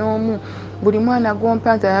mwana n'omu buli mwana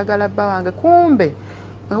gompa nze ayagala bba wange kumbe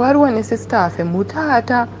nga waliwo ne sisita affe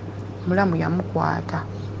mutaata mulamu yamukwata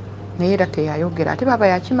naye era teyayogera ate baba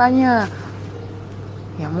yakimanya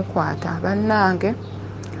yamukwata. Bannange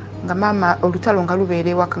nga maama olutalo nga lubeera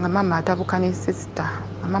ewaka nga maama atabuka ne sisita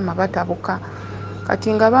nga maama batabuka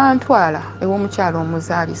kati nga bantwala ew'omukyalo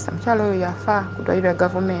omuzaalisa. Mukyalo oyo yafa ku ddwaliro lya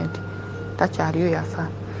gavumenti takyaliyo yafa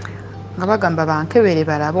nga bagamba bankebere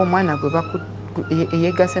balabe omwana gwe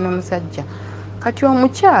eyeegase n'omusajja. Kati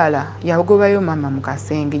omukyala yagobayo maama mu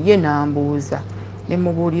kasenge ye nambuuza ne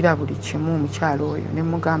mubuulira buli kimu omukyalo oyo ne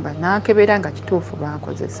mugamba nankebera nga kituufu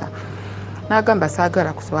bankozesa. N'agamba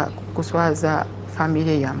saagala kuswaza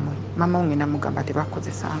famire yammwe maama wange namugamba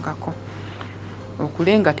tebakozesangako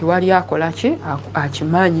okulenga tewali akola ki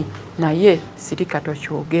akimanyi naye sirika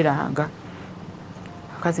tokyogeranga.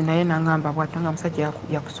 Akazi naye nangamba bw'atanga musajja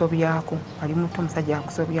yakusobyako ali muto musajja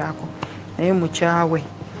yakusobyako naye mukyawe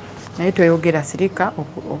naye toyogera sirika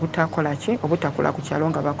obutakola ki obutakula ku kyalo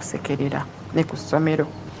nga bakusekerera ne ku ssomero.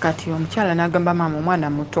 Kati omukyala n'agamba maama omwana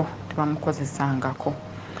muto tebamukozesangako.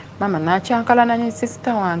 Maama n'akyankalana ne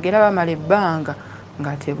sisita wange era bamala ebbanga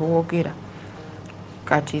nga teboogera.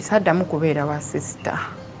 Kati saddamu kubeera wa sisita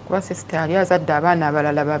kuba sisita yali azadde abaana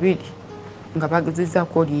abalala 2 nga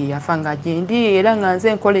bagezezzaako oli yafa nga gyendi era nga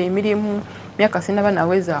nze nkola emirimu myaka sinaba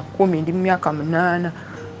naweza 10 ndi mu myaka 8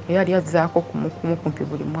 yali azzaako kumpi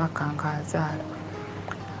buli mwaka ng'azaala.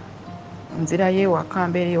 Nzira y'ewaka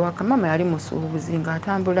mbeera ewaka maama yali musuubuzi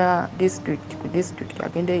ng'atambula disitulikiti ku disitulikiti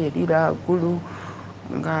agenda yerira ggulu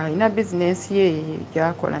nga alina bizinensi ye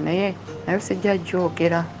gyakola naye nayo sijja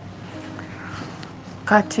gyogera.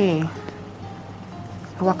 Kati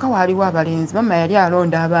ewaka waaliwo abalenzi maama yali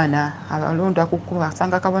alonda abaana abalonda kukuba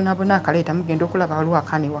asanga kabonabona akaleeta mugenda okulaba waliwo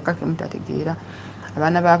akaana ewaka kemutategeera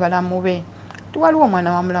abaana b'abalamu be. Waliwo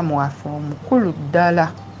omwana wa mulamu waffe omukulu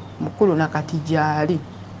ddala mukulu nakati gyali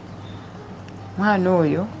mwana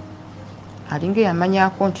oyo alinga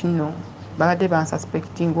eyamanyako nti nno babadde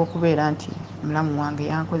bansuspecting okubeera nti mulamu wange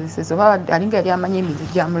yankozeseza oba alinga yali amanya emizi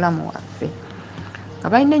gya mulamu waffe nga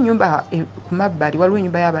balina ennyumba ku mabbali waliwo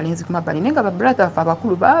ennyumba y'abalenzi ku mabbali naye nga babrother waffe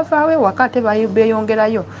abakulu baavaawo ewaka ate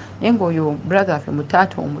beeyongerayo naye ng'oyo brother waffe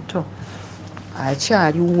mutaata omuto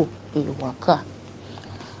akyaliwo ewaka.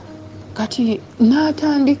 Kati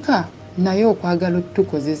n'atandika naye okwagala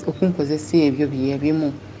okunkozesa ebyo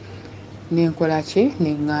byebimu nenkola ki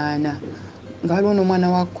neŋŋaana nga waliwo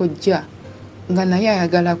n'omwana wa kkojja nga naye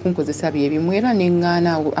ayagala kunkozesa byebimu era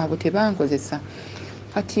neŋŋaana abo tebankozesa.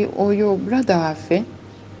 Kati oyo brother waffe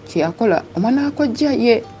kyeyakola omwana wa kkojja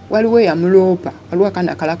ye waliwo eyamuloopa waliwo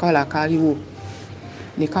akaana akalakawala akaaliwo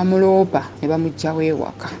ne kamuloopa ne bamuggyawo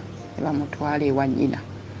ewaka ne bamutwala ewa nnyina.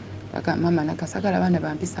 Maama nagasagala abaana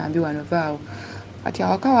bampisambi wano vaawo. Kati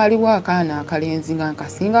awaka waliwo akaana akalenzi nga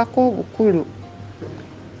nkasingako obukulu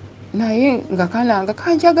naye nga kaana nga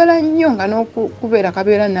kanjagala nnyo nga n'okubeera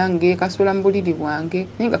kabeera nange kasula mu buliri bwange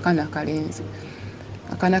naye nga kaana akalenzi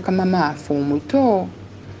akaana ka maama affe omuto.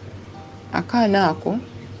 Akaana ako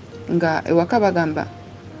nga ewaka bagamba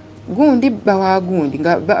gundi bba wa gundi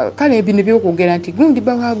nga kale bino byokwogera nti gundi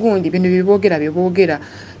bba wa gundi bino byeboogera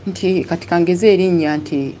nti kati kangeze erinnya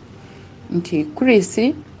nti Chris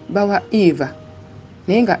bawa Eva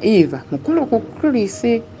naye nga Eva mukulu ku Chris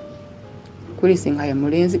nga ye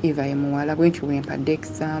mulenzi, Eva ye muwala. Bwentyo bwempadde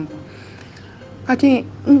example. Kati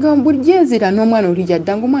nga buli gyenzira n'omwana oli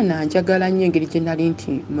jadda ng'omwana njagala nnyo engeri gye nali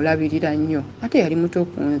nti mulabirira nnyo, ate yali muto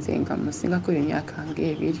ku nze nga musingako emyaka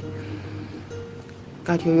ng'ebiri.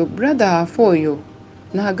 Kati oyo brother afe oyo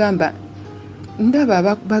n'agamba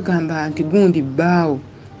ndaba bagamba nti gundi bbaawo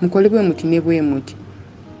mukole bwe muti ne bwe muti,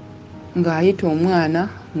 ng'ayita omwana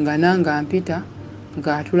nga nanga mpita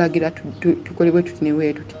ng'atulagira tukole bwe tuti ne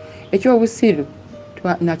bwe tuti. Ekyobusiru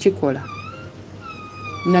nakikola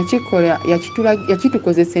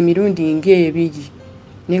yakitukozesa emirundi ng'ebiri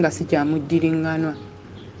naye nga sijamuddiringanwa.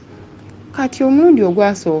 Kati omulundi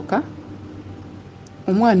ogwasooka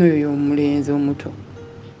omwana oyo y'omulenzi omuto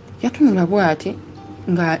yatunula bw'ati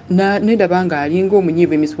nga nedaba ng'alinga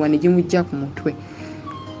omunyiivu, emisuwa ne gimujja ku mutwe.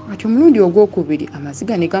 Kati omulundi ogwokubiri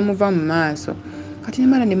amaziga ne gamuva mu maaso. Kati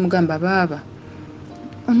nemala ne mugamba baaba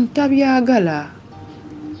tabyagala,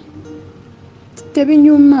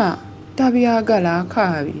 tebinyuma, tabyagala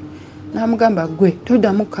akaabye. N'amugamba gwe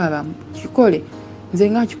toddamu kaaba kikole, nze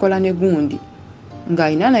nga nkikola ne gundi.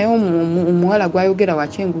 Ng'alina naye omuwala gwayogera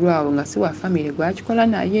wakyengulu awo nga si wa famire gwakikola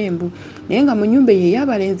naye embu, naye nga mu nnyumba ye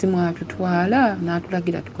y'abalenzi mwatutwala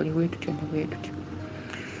n'atulagira tukole bwe tutyo ne bwe tutyo.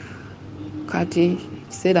 Kati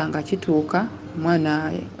ekiseera nga kituuka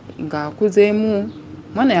omwana ng'akuzeemu,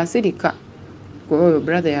 omwana yasirika. Oyo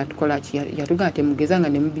brother yatukola ki, yatugamba temugeza nga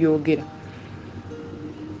ne mubyogera.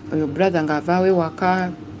 Oyo brother ng'avaawo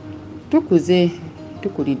ewaka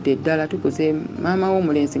tukulidde ddala, tukuze maama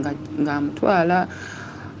w'omulenzi ng'amutwala.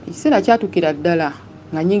 Ekiseera kyatukira ddala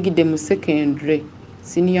nga nyingidde mu secondary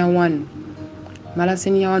senior 1. Mala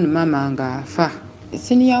senior 1 maama ng'afa.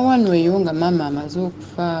 Senior 1 eyo nga maama amaze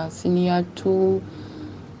okufa, senior 2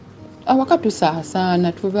 awaka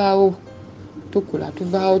tusaasaana, tuvaawo tukula,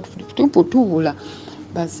 tuvaawo tubula.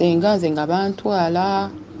 Basenga nze nga bantwala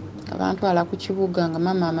ku kibuga nga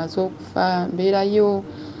maama amaze okufa, mbeerayo.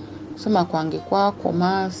 Soma kwange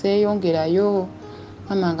kwakoma, seeyongerayo.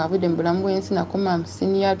 Maama ng'avudde mu bulamu bw'ensi nakoma mu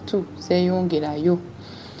senior 2, seeyongerayo.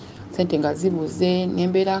 Sente nga zibuze,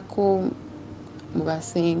 nembeerako mu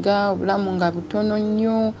basenga, obulamu nga butono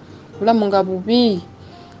nnyo, obulamu nga bubi.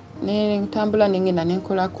 Ne ntambula nengenda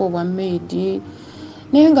nenkolako obwa maid,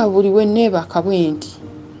 naye nga buli we neebaka bwe nti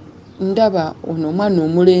ndaba ono omwana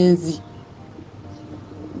omulenzi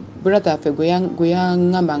brother affe gwe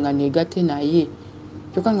yaŋŋamba nga neegatte naye,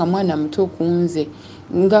 kyokka nga mwana muto ku nze,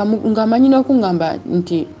 ng'amanyi n'okuŋŋamba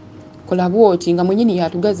nti kola bw'oti, nga mwennyini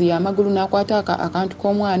yatugaziya amagulu n'akwata akantu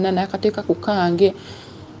k'omwana n'akateeka ku kange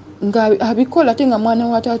nga abikola ate nga mwana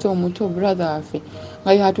wa taata omuto brother affe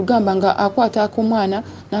nga yatugamba nga akwata ak'omwana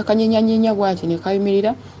n'akanyenyanyenya bw'ati ne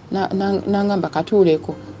kayimirira n'angamba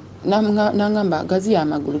katuuleko, n'angamba gaziya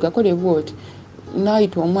amagulu gakole bw'oti,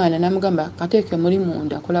 n'ayita omwana n'amugamba kateeke muri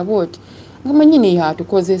munda kola bw'oti. Nga mwennyini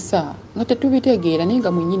yatukozesa nga tetubitegeera naye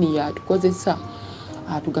nga mwennyini yatukozesa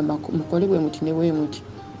atugamba mukole bwe muti ne bwe muti,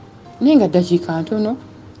 naye nga ddakiika ntono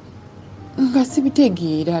nga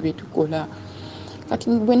sibitegeera bye tukola. Kati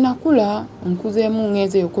bwe nakula nkuzeemu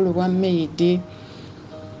ngenze okukola obwa maid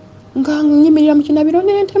nga nyimirira mu kinabiro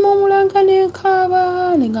n'entema omulanga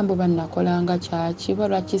n'enkaaba nengamba oba nakolanga kyaki oba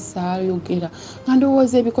lwaki saayogera, nga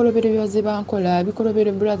ndowooza ebikolobero byoze bankola,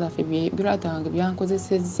 ebikolobero brother wange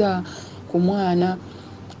byankozesezza ku mwana.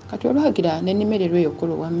 Kati olwagira nennimererwa eyo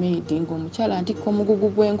okukola obwa maid ng'omukyala ntikka omugugu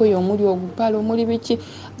gw'engoye omuli obupale omuli biki,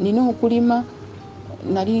 nina okulima,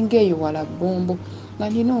 nalinga eyo wala Bombo nga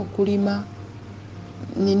nina okulima,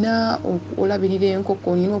 nina olabirira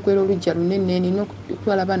enkoko, nina okwera olujja lunene, nina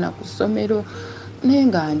okutwala abaana ku ssomero, naye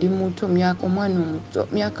nga ndi muto, omwana omuto,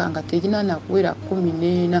 myaka nga teginaana kuwera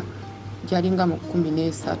 14, gyalinga mu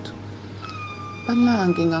 13.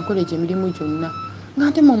 Bannange nga nkola egyo emirimu gyonna nga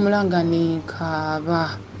ntema omulanga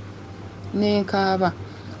nenkaaba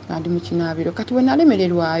nga ndi mu kinaabiro. Kati bwe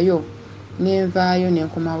nalemererwayo nenvaayo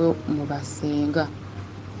nenkomawo mu basenga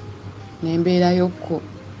nembeerayokko.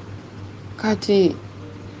 Kati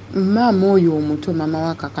maama oyo omuto, maama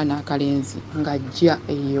w'akakana akalenzi ng'ajja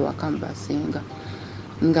eyo waka mu basenga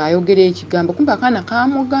ng'ayogera ekigambo, kumbe akaana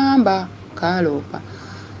kamugamba kaaloopa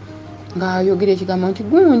ng'ayogera ekigambo nti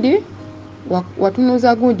gundi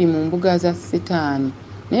watunuuza gundi mu mbuga za sitaani,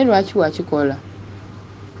 naye lwaki wakikola?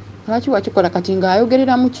 Kati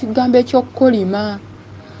ng'ayogerera mu kigambo eky'okkolima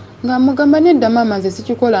ng'amugamba nedda maama nze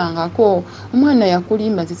sikikolangako, omwana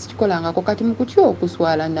yakulimba nze sikikolangako. Kati mu kutya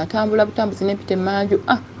okuswala natambula butambuzi nempita emmanju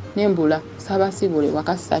nembula saabasibule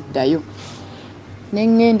waka saddayo,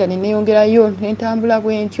 nengenda neneyongerayo nentambula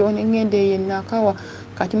bwentyo nengenda eyo Nakawa.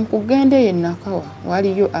 Kati mu kugenda eyo Nakawa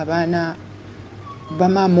waliyo abaana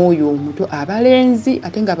bamaama oyo omuto abalenzi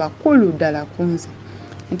ate nga bakulu ddala kunze.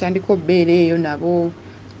 Ntandika obbeera eyo nabo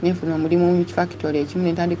nenfuna omulimu mu factory ekimu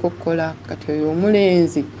nentandika okukola. Kati oyo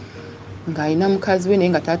omulenzi ng'alina mukazi we naye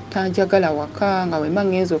nga tatanjagala waka nga wemba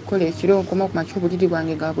ngenza okukola ekiro nkoma ku makya obuliri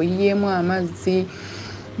bwange nga bweyiyeemu amazzi.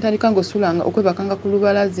 Ntandika ng'osulanga okwebakanga ku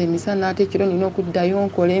lubalaza emisana ate ekiro nina okuddayo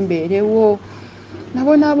nkole embeerewo.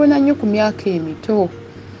 Nabonaabona nnyo ku myaka emito.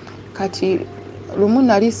 Kati lumu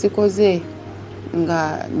nali sikoze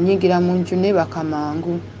nga nyigira mu nju nebaka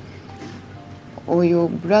mangu. Oyo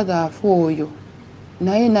brother afu oyo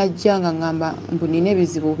naye najja nga ngamba mbu nina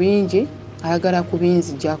ebizibu bingi ayagala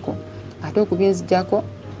kubinzijjako. Ate okubinzijjako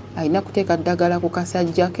alina kuteeka ddagala ku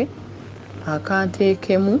kasajja ke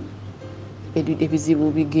akanteekemu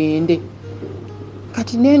ebizibu bigende.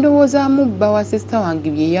 Kati nendowoozaamu bba wa sisita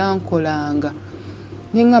wange bye yankolanga.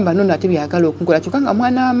 Nengamba nno ate byagala okunkola kyokka nga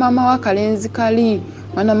mwana wa maama w'akalenzi kali,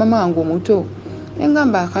 mwana maama wange omuto.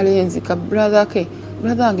 Nengamba akalenzi ka brother ke,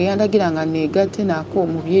 brother wange yandagiranga neegatte nako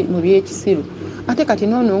mu byekisiru. Ate kati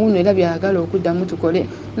noono wuno era byagala okuddamu tukole.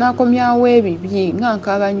 N'akomyawo ebibi nga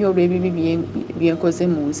nkaaba nnyo olw'ebibi byenkoze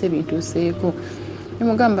mu nsi ebintuuseeko.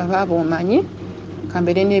 Nemugamba baaba omanyi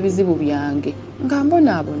kambeere n'ebizibu byange nga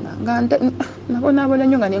mbonaabona nabonaabona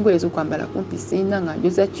nnyo nga n'engoye z'okwambala kumpi sina nga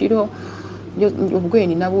njoza kiro obugoye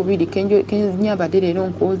nina bubiri kenyambadde leero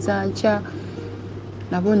nkooza nkya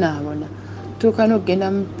nabonaabona. Tuuka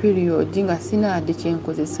n'okugenda mu period nga sina adde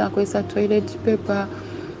kyenkozesa nkozesa toilet paper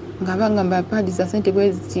nga bangamba paadi za ssente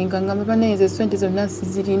bwe zikinga nga banayinza ssente zonna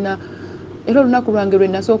sizirina. Era olunaku lwange lwe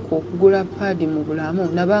nasooka okugula paadi mu bulamu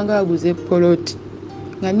nabanga aguze poloti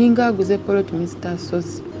nga ninga aguze poloti Mr.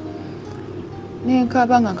 Sozi.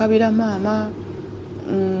 Nenkaaba nga nkabira maama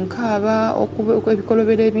nkaaba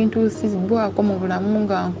ebikolobero ebintuusibwako mu bulamu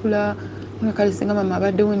nga nkula nga kale singa maama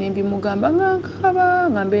abaddewo nembimugamba nga nkaaba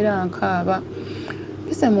nga mbeera nkaaba.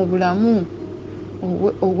 Mpise mu bulamu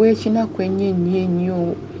obw'ekinaku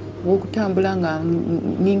ennyo okutambula nga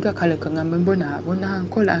ninga kale kangamba mbonaabona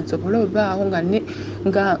nkola nsobole obaawo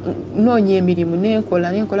nga noonya emirimu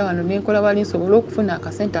nenkola wano nenkola wali nsobole okufuna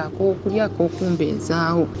akasente ak'okulya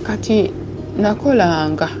ak'okumbeezaawo. Kati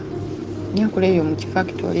nakolanga nenkola eyo mu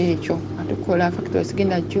kifactory ekyo atukola factory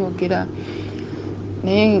sigenda gyogera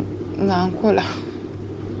naye nga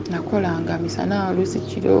nakolanga misana oluusi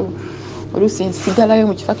kiro oluusi nsigalayo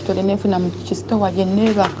mu kifactory nenfuna mu kisitowa gye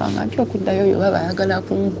neebaka nga nti okuddayo oyo baba ayagala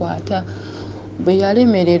kunkwata. Bwe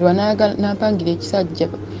yalemererwa nampangira ekisajja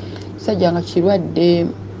nga kirwadde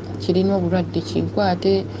kirina obulwadde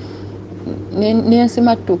kinkwate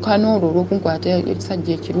nensimattuka n'olwo olw'okunkwata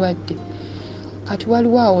ekisajja ekirwadde. Kati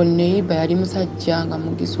waliwo awo neiba yali musajja nga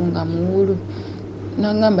mugisu nga muwulu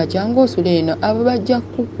nangamba jangu osula eno abo bajja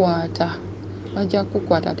kukukwata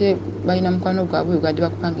ate balina mukwano gwabwe ugadi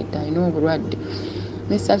bakupangidde alina obulwadde.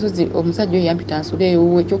 Nesasozi omusajja oyo yampita nsula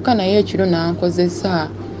ewuwe kyokka naye ekiro nankozesa.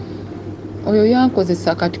 Oyo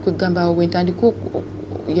yankozesa kati kwegamba awo wentandika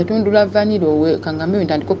yatundula vanira kangambe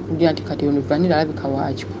wentandika okukulira nti kati ono vanira alabika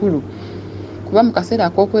wa kikulu. Kuba mu kaseera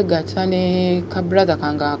ak'okwegatta ne ka brother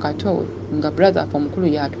kange akato nga brother afe omukulu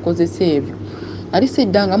yatukozesa ebyo nali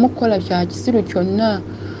siddangamu kukola kya kisiru kyonna.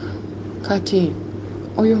 Kati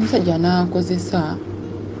oyo omusajja nankozesa.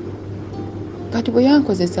 Kati bwe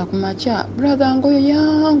yankozesa ku makya brother ngoyo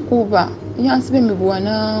yankuba yansiba emiguwa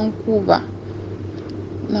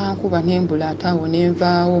nankuba nembula ataawo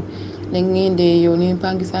nenvaawo nengenda eyo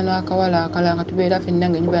nempangisa n'akawala akalala nga tubeera ffenna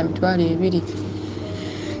nga ennyumba ya mitwalo 2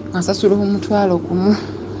 asasula omutwalo gumu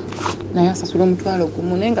naye asasula omutwalo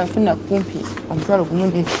gumu naye nga afuna kumpi omutwalo gumu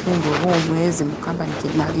n'ekitundu oba omwezi mu kampani gye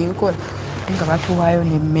nali nkola naye nga batuwaayo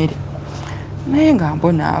n'emmere naye nga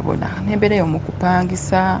mbonaabona nembeereyo mu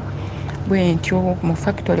kupangisa bwe ntyo. Mu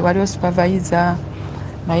factory waliwo supervisor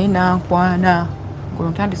naye nankwana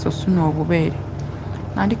ng'olwo ntandise osuna obubeere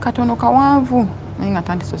nandi katono kawanvu naye nga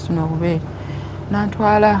ntandise osuna obubeere.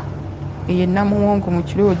 Nantwala eyo Namuwongo mu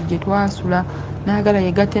kiroogi gye twasula naagala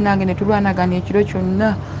yegatte nange ne tulwanagana ekiro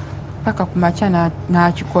kyonna paka ku makya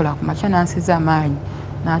n'akikola. Ku makya nansiza amaanyi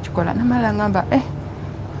n'akikola namala ngamba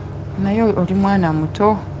naye oli mwana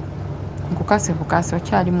muto nkukase bukase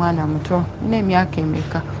okyali mwana muto nina emyaka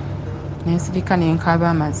emeka. Nensirika nenkaaba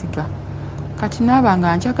amaziga. Kati naaba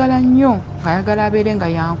nga njagala nnyo ng'ayagala abeere nga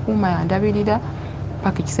yankuuma yandabirira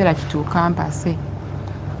paka ekiseera kituuka mpase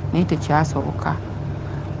naye tekyasoboka.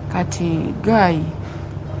 Kati gaayi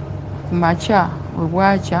ku makya bwe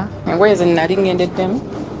bwakya engoye ze nali ngendeddemu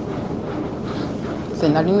ze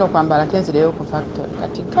nalina okwambala tenzireyo ku factory.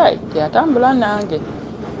 Kati gaayi teyatambula nange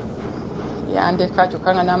yandeka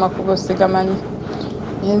kyokka nga n'amakubo sigamanyi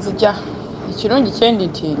nenzija. Ekirungi kye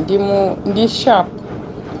ndi sharp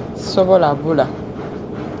sobola bula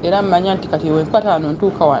era mmanya nti kati wenkwata wano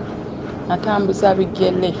ntuuka wano natambuza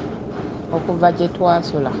bigere okuva gye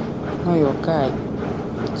twasula n'oyo Guy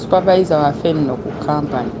supervisor waffe nno ku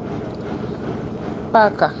kampani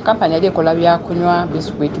paka kampani yali ekola byakunywa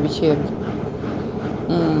biskuiti bikyeru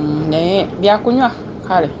naye byakunywa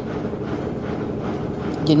kale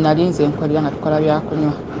gye nali nze nkolera nga tukola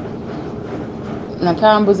byakunywa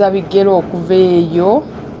natambuza bigere okuva eyo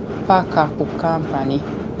paka ku kampani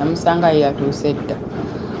namusanga ye yatuuse dda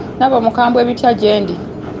naba mukambwe bitya gyendi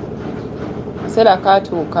kaseera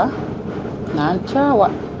katuuka nankyawa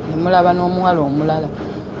nemulaba n'omuwala omulala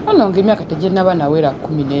ono ng'emyaka teginnaba nawera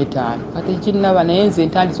 15 kati ginnaba naye nze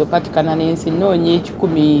ntandise opatikana n'ensi noonya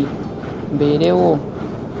 10 mbeerewo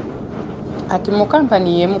ati mu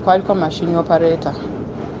kampani yemu kwaliko machine operator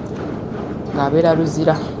ng'abeera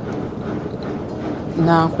Luzira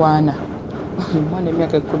nankwana omwana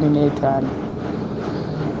emyaka 15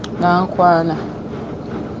 nankwana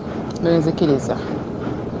nenzikiriza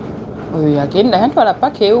oyo yagenda yantwala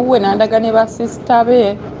paka ewuwe nandaga ne basisita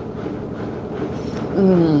be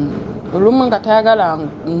olumu nga tayagala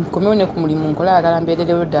nkomewo ne ku mulimu nkola ayagala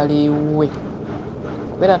mbeerereyo ddala ewuwe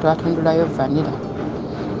kubeera twatundulayo vanira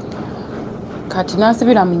kati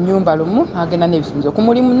nansibira mu nnyumba lumu agenda n'ebisinzo ku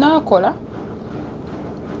mulimu nakola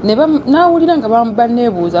nawulira nga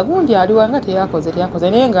banneebuuza gundi aliwa nga teyakoze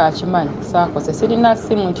naye ng'akimanyi saakoze sirina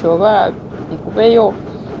simu nti oba nkubeyo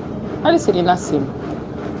ali sirina simu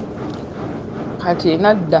kati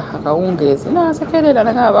nadda akawungeezi nasekerera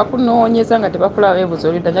nagamba bakunoonyeza nga tebakulaba beebuuza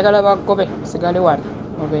olidda njagala bagobe osigale wano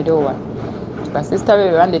obeerewo wano basisita be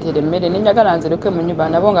bandeetera emmere nenjagala nziruke mu nnyumba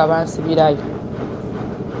nabo nga bansibirayo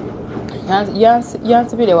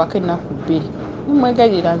yansibira ewaka ennaku 2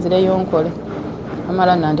 nimwegayirira nzireyo nkole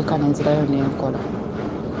amala nandika nenzirayo nenkola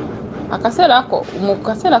mu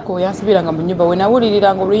kaseera ako yansibiranga mu nnyumba we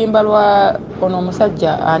nawuliriranga oluyimba lwa ono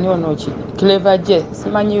omusajja ani ono Clever J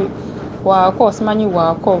simanyi waako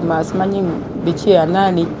simanyi biki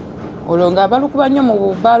anaani olwo nga balukuba nnyo mu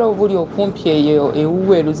bubaala obuli okumpi eyo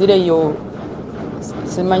ewuwe Luzira eyo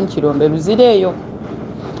simanyi Kirombe Luzira eyo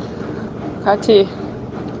kati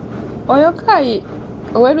oyo Guy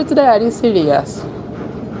ow'Eluzira yali serious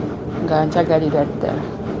nga nkyagalira ddala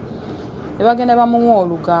ne bagenda bamuwa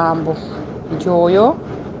olugambo nti oyo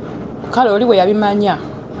kale oli bwe yabimanya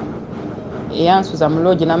eyansuza mu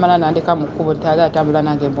loogi n'amala nandeka mu kkubo nti atambula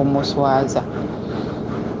nange mbumuswaza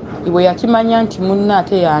bwe yakimanya nti munna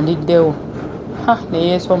ate yandiddewo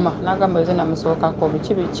neyeesoma n'agamba eze namusookako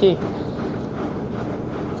biki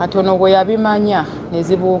kati ono bwe yabimanya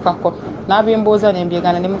nezibuukako n'abimbuuza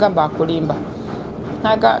nembyegana nemugamba akulimba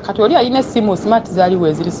kati oli alina essimu smart zaaliwo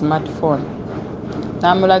eziri smartphone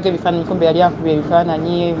n'amulaga ebifaananyi kumbe yali akubye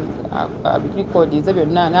ebifaananyi recordi ze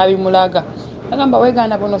byonna n'abimulaga agamba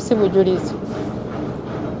weegaana buno si bujulizi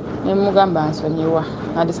nemugamba nsonyiwa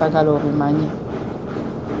nadisagala obimanyi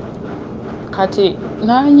kati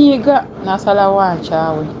nanyiiga nasalawo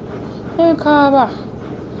ankyawe nenkaaba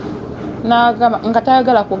n'agamba nga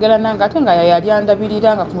tayagala kwogera nange ate nga yali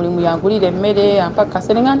andabirira nga ku mulimu yangulira emmere ampaka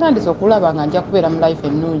kasere nga ntandise okulaba nga nja kubeera mu life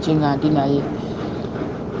ennungi nga ndi naye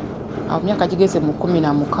awo myaka gigeze mu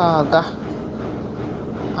 16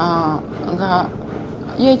 nga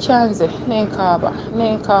yekyanze nenkaaba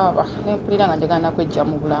nempulira nga njagala kwejja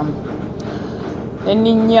mu bulamu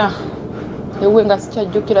neninya ewe nga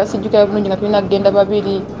sijjukira bulungi nga tulina kugenda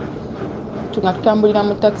babiri nga tutambulira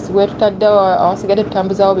mu taxi wetutadde awasigadde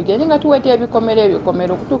tutambuzaawo bigere nga tuweeta ebikomere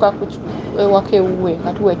okutuuka ewaka ewuwe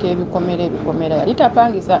nga tuweeta ebikomere yali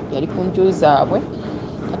tapangisa yali ku nju zaabwe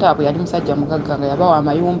kati abwe yali musajja mugagga nga yabawa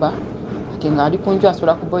amayumba ate nga ali ku nju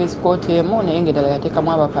asobola ku boys court emu naye ng'eddala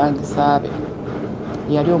yateekamu abapangisa be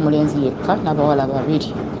yali omulenzi yekka n'abawala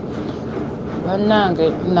 2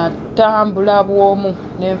 bannange natambula bwomu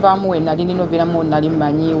nenvaamu we nali ninoviramu nali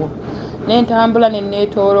mmanyiiwo nentambula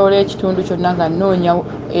neneetooloola ekitundu kyonna nga nnoonya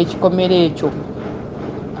ekikomere ekyo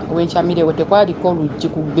wenkyamirewo tekwaliko oluggi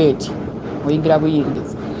ku geeti oyingira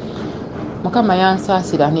buyingizi mukama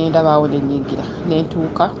yansaasira nendabaawo nenyingira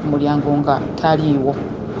nentuuka ku mulyango nga taliiwo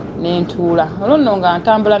nentuula olwo nno nga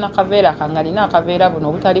ntambula nakaveera kange nina akaveera buno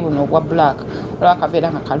obutali buno obwa black olwa akaveera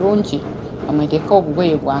nga kalungi amweteka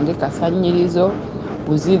obugoye bwange kasanyirizo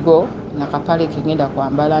buzigo nakapale kegenda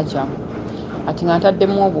kwambala nkyamu ati nga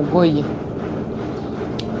ntaddemu obugoye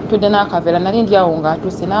tudde n'akaveera nali ndi awo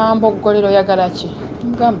ng'atuuse n'amboggolero oyagala ki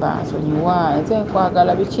mugamba nsonyiwa nze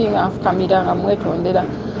nkwagala biki nga nfukamira nga mwetondera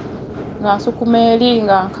nga nsukuma eri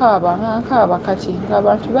nga nkaaba kati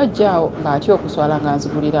ng'abantu bajjaawo ng'atya okuswala nga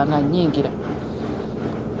nzigulira nga nnyingira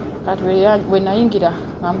kati bwe nayingira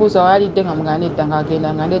nga mbuuza waalidde nga muganda edda ng'agenda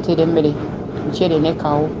nga ndeetera emmere mukyere ne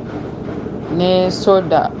kawo ne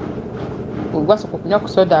soda ogwasooka okunywa ku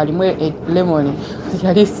soda alimu lemon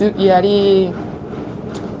yali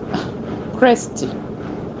crest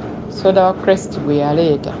soda wa crest bwe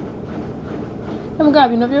yaleeta emugamba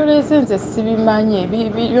bino byoleze nze sibimanyi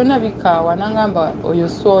byonna bikaawa nangamba oyo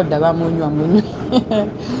soda bamunywa munywi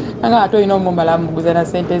nangamba ate olina omumala muguza na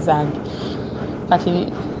sente zange kati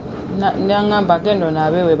nangamba genda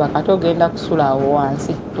onaabewe bakati ogenda kusula awo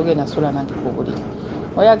wansi togenda sula nanti ku buliri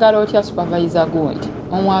oyagala otya supervisor gundi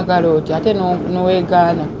omwagala otya ate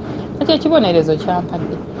noweegaana ati ekibonerezo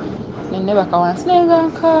kyampadde nenebaka wansi naye nga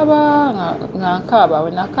nkaaba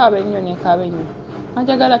wenakaaba ennyo nenkaaba ennyo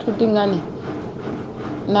anjagala tuddiŋŋane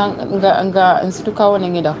nga nsitukawo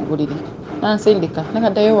nengenda ku buliri nansindika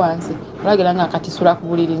nagaddayo wansi olagira nga kati sula ku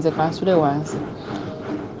buliri nze kansule wansi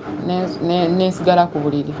nensigala ku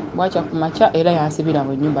buliri bwakya ku makya era yansibira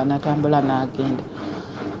mu nnyumba natambula n'agenda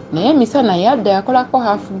naye emisana yadda yakolako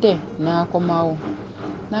half day n'akomawo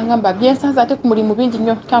nangamba byensanze ate ku mulimu bingi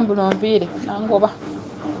nnyo tambula onviire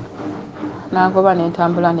nangoba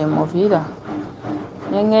nentambula nemuviira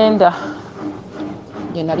nengenda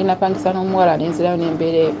gye nali napangisa n'omuwala nenzirayo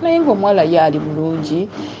nembeereyo naye ngaomuwala ye ali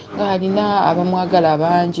bulungi ng'alina abamwagala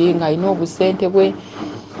bangi ng'alina obusente bwe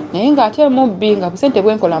naye ng'ate mubbi nga busente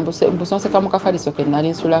bwenkola mbusonseka mu kafaliso ke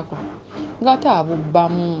nali nsulako ng'ate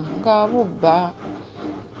abubbamu ng'abubba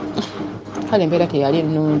kale embeera teyali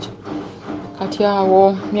ennungi kati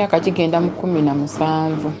awo myaka gigenda mu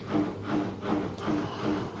 17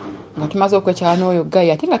 nga tumaze okwekyala n'oyo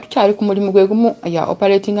gayi ate nga tukyali ku mulimu gwe gumu ya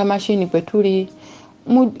operating machine kwe tuli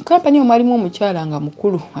mu kampani omwalimu omukyala nga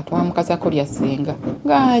mukulu atwala mukazi akolya ssenga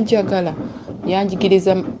ng'anjagala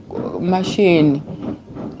yanjigiriza machine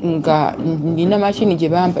nga nina machine gye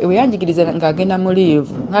bampa we yanjigiriza ng'agenda mu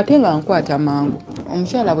liivu ng'ate nga nkwata mangu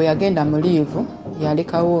omukyala bwe yagenda mu liivu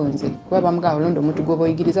yalekawo nze kuba bamugamba olonda omuntu gwe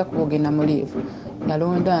boyigiriza kuba ogenda mu liivu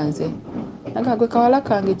yalonda nze naga gwe kawala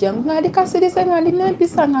kange jangu nga ndi kasirise nga ndina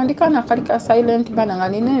empisa nga ndi kana kali ka silent bana nga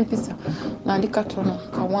ndina empisa nga ndi katono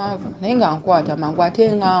kawanvu naye nga nkwata mangu ate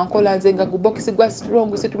nga nkola nze nga gubokisi gwa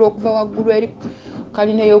strong situla okuva waggulu eri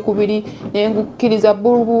kalina eyokubiri nengukkiriza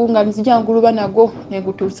bulubu nga nzija nguluba nago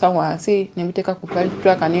nengutuusa wansi nembiteeka ku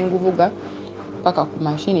traka nenguvuga paka ku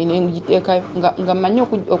mashini nengiteeka nga mmanyi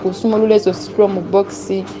okusumulula ezo strong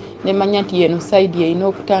boxi nemanya nti yeno side yeyina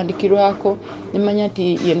okutandikirwako nemanya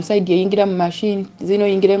nti yeno side yeyingira mu mashini zino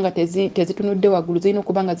yingire nga tezitunudde waggulu zirina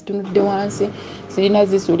okuba nga zitunudde wansi zirina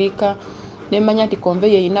zisulika nemanya nti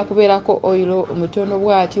konve yeyina kubeerako oilo omutono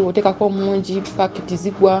bwati oteekako omungi pakiti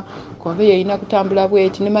zigwa konve yeyina kutambula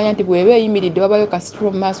bweti nemanya nti bweba eyimiridde wabayo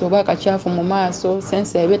kasitula mu maaso oba akakyafu mu maaso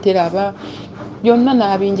sensa ebe teraba byonna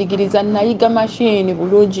nabinjigiriza nayiga mashini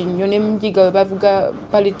bulungi nnyo nemunjiga webavuga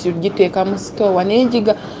paliti giteeka mu sitowa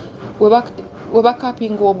nenjiga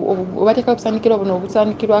webakapinga obateeka obusandikiro buno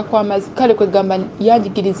obusandikirwako amazzi kale kwegamba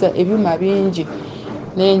yanjigiriza ebyuma bingi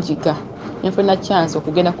nenjiga nenfuna chance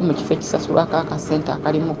okugenda ku mu kifo ekisasulwako akasente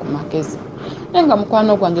akalimu ku makezi naye nga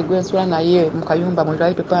mukwano gwange gwensula naye mu kayumba mwe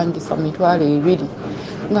twali tupangisa mu mitwalo 2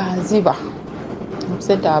 nga nziba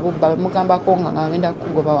obusente abubba mugambako nga ngenda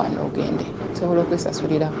kugoba wano ogende sobola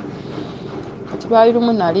okwesasulira kati lwali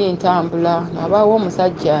lumu nali ntambula nabaawo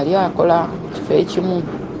omusajja ali akola kifo ekimu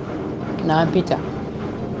nampita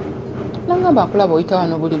nangamba nkulaba oyita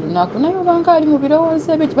wano buli lunaku naye obanga ali mu birowoozo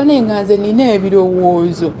ebyo naye nga nze nina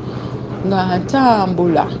ebirowoozo nga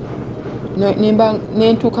ntambula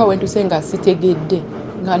nentuuka wentuuse nga sitegedde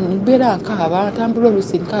nga mbeera nkaaba ntambula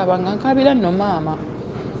olusi nkaaba nga nkabira nno maama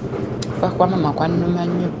kwa mama kwannuma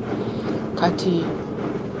nnyo kati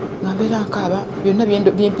nga mbeera nkaaba byonna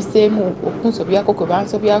byempiseemu okunsobyako kwe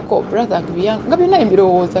bansobyako brother nga byonna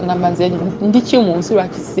embirowooza nga maze ndi kimu nsi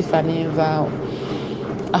lwaki sifa nenvaawo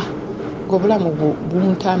ng'obulamu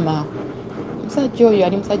buntama omusajja oyo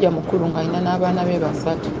yali musajja mukulu ng'alina n'abaana be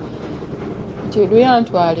 3 nti lwe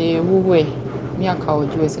yantwala ewuwe myaka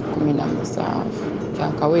ogiweze 17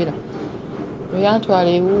 kyakawera lwe yantwala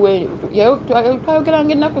ewuwe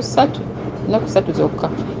twayogeranga ennaku 3 zokka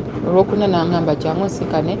olwokuna nangamba jamu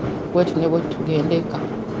nsikane bwetu ne bwe tugendeka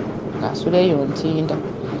ng'asuleeyo ntinda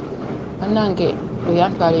bannange lwe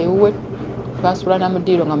yantwala ewuwe twasula na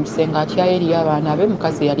mudiiro nga mukisenga atyayo eriyo abaana be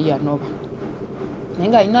mukazi yali yanoba naye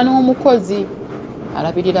ng'alina n'omukozi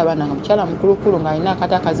alabirira abaana nga mukyala mukulukulu ng'alina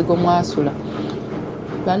akati akazigo mwasula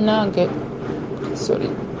bannange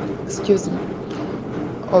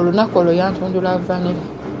olunaku olwo yantundula vanire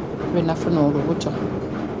lwe nafuna olubuto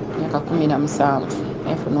myaka 17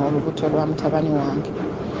 nefuna olubuto lwa mutabani wange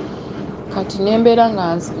kati nembeera nga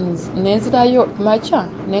nenzirayo makya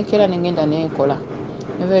nenkera nengenda nenkola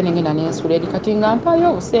nevayo nengenda nensula eri kati nga mpayo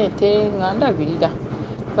obusente nga ndabirira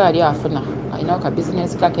baali afuna alinawo ka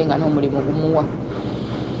bizinesi kate nga n'omulimu gumuwa.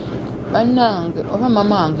 Bannange oba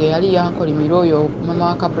mama wange yali yankolimira oyo mama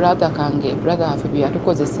wa kabrother kange brother waffe bye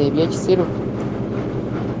yatukozesa ebyekisiru.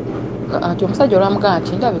 Ati omusajja olwamugamba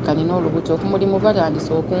nti ndabika nina olubuto ku mulimu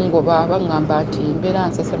batandise okungoba baŋŋamba nti mbeera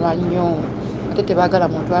nsesema nnyo ate tebaagala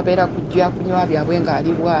muntu abeera kujja kunywa byabwe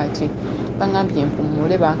ng'ali bw'ati. Baŋŋambye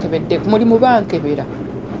mpummule bankebedde ku mulimu bankebera.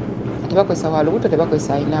 Tebakozesa wa lubuto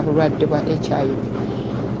tebakozesa alina bulwadde bwa HIV.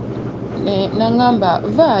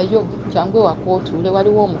 Naŋŋamba vaayo kyangwe wakootuule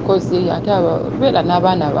waliwo omukozi ate beera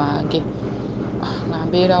n'abaana bange nga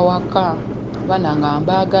mbeera waka abaana nga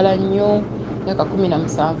mbaagala nnyo myaka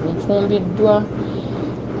 17 nfumbiddwa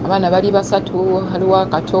abaana bali 3 waliwo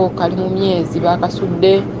akato kali mu myezi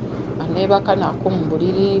bakasudde neebaka nako mu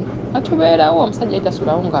buliri atubeerawo omusajja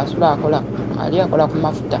yetasulawo ng'asula akola ku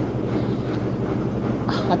mafuta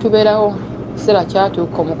atubeerawo kiseera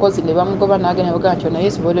kyatuuka omukozi ne bamugoba n'agenda bagaa nti ono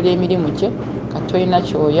yeesobolera emirimu gye kati tolina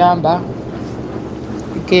kyoyamba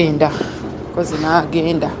genda omukozi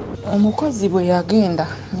n'agenda. Omukozi bwe yagenda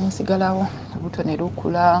nensigalawo olubuto ne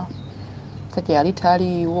lukula omusajja yali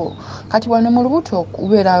taliiwo kati wano mu lubuto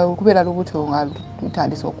okubeera lubuto nga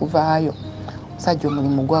lutandise okuvaayo omusajja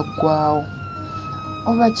omulimu gwaggwawo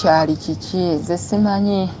oba kyali kiki ze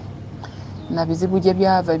simanyi na bizibu gye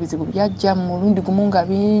byava ebizibu byajja mu mulundi gumu nga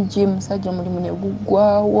bingi omusajja omulimu ne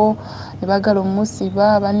guggwawo ne baagala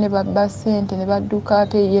omusiba banne babba ssente ne badduka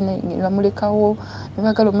ate ye ne bamulekawo ne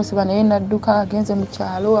baagala omusiba naye nadduka agenze mu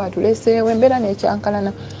kyalo atuleseewo embeera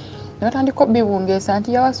n'ekyankalana ne batandika obbibungeesa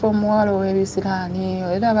nti yawasa omuwala ow'ebisiraani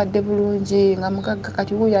era abadde bulungi nga mugagga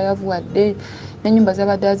kati wuuyo ayavuwadde n'ennyumba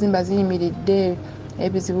z'abadde azimba ziyimiridde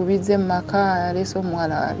ebizibu bizze mu maka aleese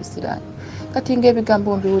omuwala wa bisiraani kati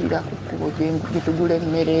ng'ebigambo mbiwulira ku kkubo gye tugula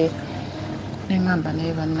emmere neŋŋamba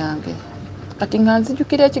naye bannange kati nga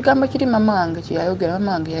nzijukira ekigambo kiri mama wange kye yayogera.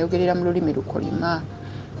 Mama wange yayogerera mu lulimi lukolima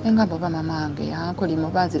neŋŋamba oba mama wange yankolima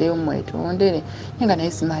oba nzireyo mwetondere naye nga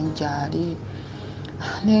naye simanyi gyali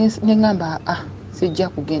neŋŋamba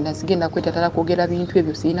sijja kugenda sigenda kwetatala kwogera bintu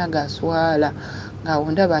ebyo sirina gaswala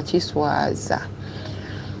ng'awo ndaba kiswaza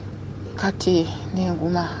kati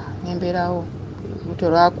nenguma nembeerawo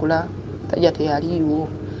lubuto lwakula tajja teyaliiwo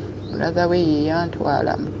brother we ye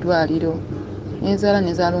yantwala mu ddwaliro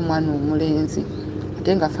nezaala omwana omulenzi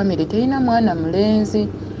ate nga famire terina mwana mulenzi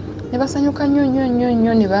ne basanyuka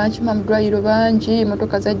nnyo ne bankima mu ddwaliro bangi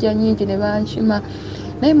emotoka zajja nnyingi ne bankima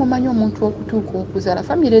naye mumanyi omuntu okutuuka okuzaala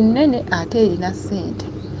famire nnene ate erina ssente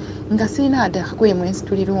nga sirina adde akagoye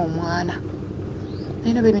mwensitulira omwana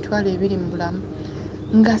nayina b'emitwalo 2 mu bulamu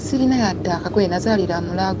nga sirina yadde akagoye nazaalira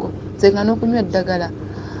mulago nze nga n'okunywa eddagala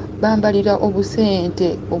bambalira obusente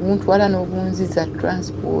obuntwala n'obunziza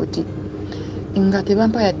transport nga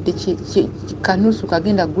tebampa yadde kanusu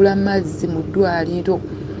kagenda gula mazzi mu ddwaliro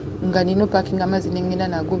nga nino parking amazzi nengenda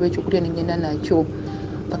nago ekyokulya nengenda nakyo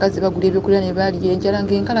bakazi bagula ebyokulya ne baalya enjala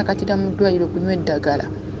ng'enkalakatira mu ddwaliro kunywa eddagala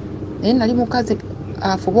naye nali mukazi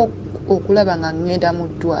afuba okulaba nga ngenda mu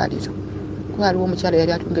ddwaliro kuba aliwo omukyala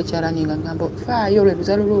yali atunga ekyalani nga ngamba faayo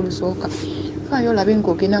olweluzaalo lwo olusooka faayo olabe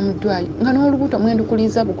ng'ogenda mu ddwaliro nga n'olubuto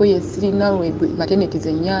mwendukuliza bugoye sirina mateneti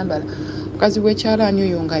ze nnyambala mukazi w'ekyalaani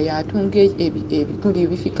oyo nga yatunga ebituli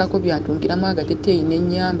ebifikako byatungiramu agateteeyi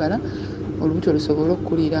n'ennyambala olubuto lusobole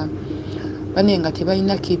okkulira bane nga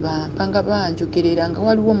tebalina kibampa nga banjogerera nga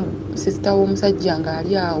waliwo sisita w'omusajja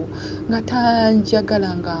ng'ali awo nga tanjagala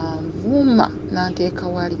nga nvuma nanteeka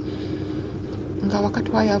wali nga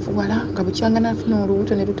wakatwayavuwala nga bukyanga nafuna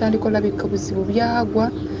olubuto ne lutandika olabika buzibu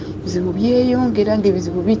byagwa bizibu byeyongera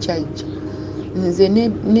ng'ebizibu bikyajja nze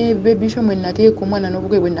ne bebisho mwe nateeka omwana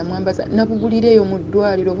n'obugoye bwe namwambaza nabugulireeyo mu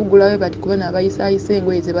ddwaliro bugulawe bati kuba n'abayisaayisa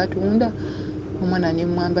engoye ze batunda omwana ne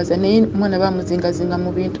mwambaza naye omwana bamuzingazinga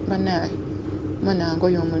mu bintu banaye omwana wange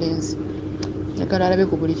oyo omulenzi njagala alabe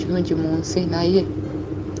ku buli kirungi mu nsi naye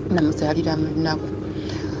namuzaalira mu lunaku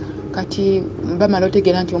kati bamala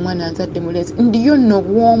otegeera nti omwana nzadde mulenzi ndiyo nno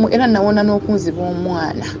bwomu era nawona n'okunziba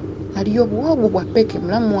omwana naliyo bwobwo bwa peke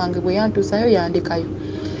mulamu wange bwe yantuusayo yandekayo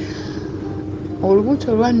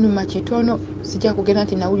olubuto lwannuma kitono sijja kugenda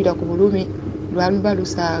nti nawulira ku bulumi lwaluba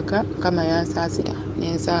lusaaga kama yansaasira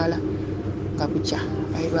nenzaala nga bukya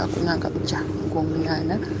ayi lwakuna nga bukya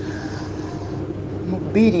ng'omunaana mu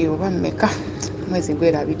 2 oba mmeka mwezi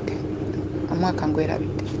gwerabidde omwaka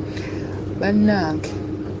ngwerabidde bannange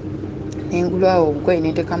nengulwawo obugoye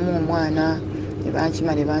nentekamu omwana ne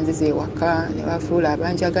bankima ne banziza ewaka ne bafuula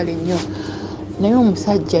abanjagala ennyo naye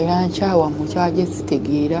omusajja yankyawa mu kyaje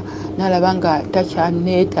sitegeera n'alaba nga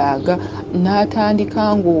takyaneetaaga n'atandika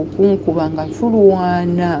ng'okunkuba nga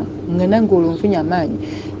tulwana nga nange olwo nfunye amaanyi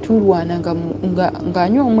tulwana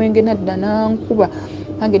ng'anywa omwenge nadda n'ankuba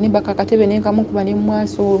nange nembaka akatebe nenkamukuba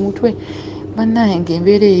nemwaso omutwe bannange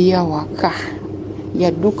embeera eyawaka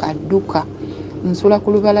yadduka nsula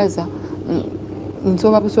ku lubalaza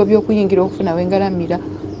nsoba busobi okuyingira okufuna wengalamira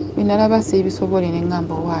wenalaba siibisobole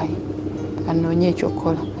neŋŋamba waayi anoonye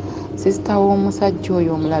ekyokukola sisita w'omusajja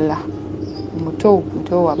oyo omulala muto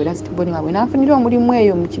waabwe lasitiboni waabwe nanfunira omulimu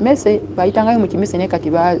eyo mu Kimese bayitangayo mu Kimese naye kati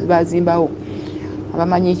bazimbawo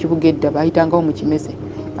abamanyi ekibuga edda bayitangawo mu Kimese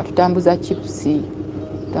batutambuza chipusi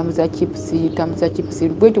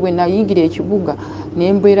bwetyo bwe nayingira ekibuga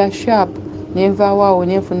nembwera sharp nenvaawo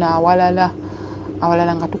nenfuna awalala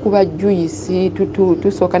nga tukuba juyisi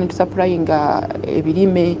tusooka ne tusapurayinga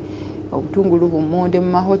ebirime obutungulu bumonde mu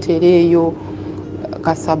mahoteri eyo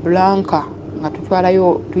Casablanca nga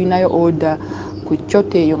tutwalayo tulinayo order ku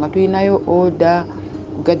Chote eyo nga tulinayo order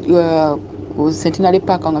ku Centenary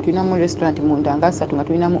Park nga tulinamu restaurant munda nga 3 nga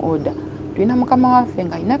tulinamu order tulina mukama waffe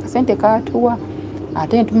nga alina akasente katuwa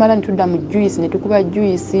ate netumala netudda mu juice netukuba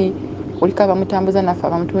juice oliko abamutambuza naffe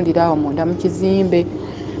abamutundira awo munda mu kizimbe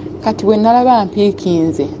kati bwe nalaba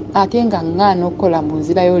mpiikinze ate nga ŋŋaana okukola mu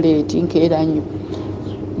nzirayo leeti nkeera nnyo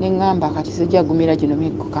neŋŋamba kati sijja gumira gino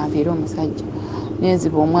miggo kanviira omusajja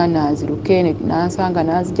nenziba omwana anziruke nansanga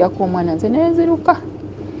nanzijjako omwana nze nenziruka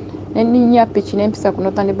nenninya piki nempisa ku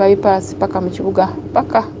Northern bypass paka mu kibuga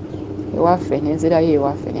paka ewaffe nenzirayo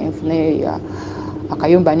ewaffe nenfunayo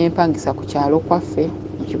akayumba nempangisa ku kyalo kwaffe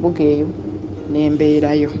mu kibuga eyo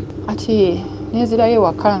nembeerayo ati nenzirayo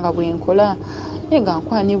ewaka nga bwenkola naye nga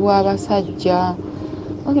nkwanibwa abasajja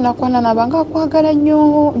olinakwana nabanga akwagala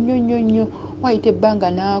nnyo wayita ebbanga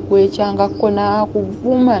nakwekyangako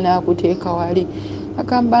nakuvuma nakuteeka wali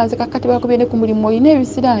agamba nze kakati bakubende ku mulimu olina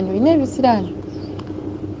ebisiraani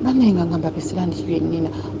banenga ngamba bisiraani kibyenina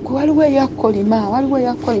gwe waliwo eyakolima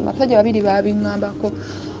abasajja babiri babiŋŋambako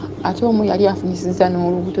ate omu yali afunyisiza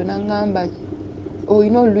n'olubuto naŋŋamba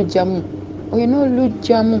olina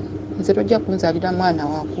olujjamu nze tojja kunzalira mwana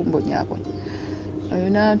wakumbonyabonya oyo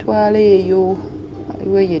nantwala eyo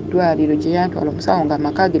waliwo eyo eddwaliro gye yantwala omusawo nga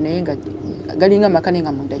amaka ge naye nga galinga amaka naye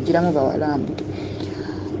nga munda giramu bawalambude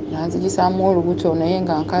nanzigisaamu olubuto naye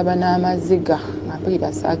nga nkaba n'amaziga nga mpulira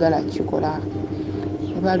saagala kikola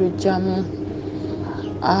nebalugjamu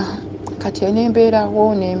kati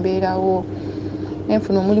nembeerawo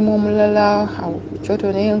nenfuna omulimu omulala Kyoto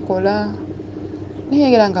nenkola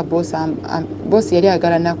neyegera nga boosi yali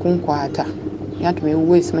agala nakunkwata yantuma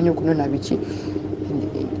ewuwe simanyi okunona biki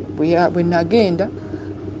bwe nagenda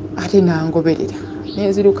ate nangoberera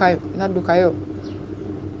naddukayo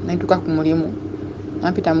nentuka ku mulimu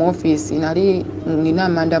nampita mu ofiisi nali nina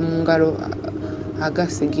amanda mu ngalo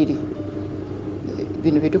agasigiri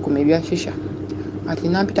bino byetukuma ebya shisha ati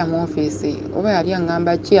nampita mu ofiisi oba yali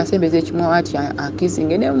aŋŋamba ki asembeza ekimwawo ati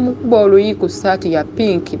ankisinge nemukuba oluyi ku saati ya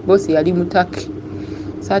pinki boosi yali mutaki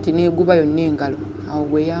saati neguba yonna engalo awo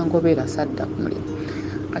bwe yangobera sadda ku mulimu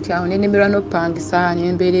kati awo nenemerwa n'opangisa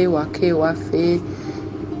nembeera ewaka ewaffe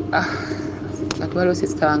kati waliwo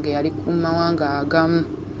sisita wange yali ku mawanga agamu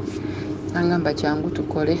nangamba kyangu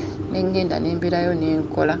tukole nengenda nembeerayo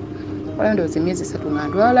nenkola walayo ndowooza emyezi 3 nga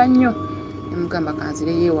ndwala nnyo nemugamba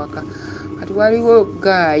kanzireyo ewaka kati waliwo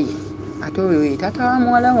gaayi ate oyo ye taata wa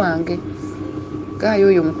muwala wange gaayi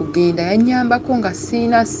oyo mu kugenda yannyambako nga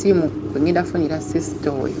siina ssimu bwe ngenda funira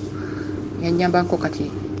sisita oyo yannyambako kati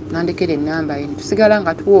nandekera ennamba ye netusigala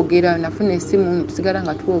nga tuwogera nafuna essimu netusigala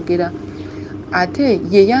nga tuwogera ate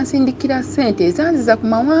ye yansindikira ssente ezanziza ku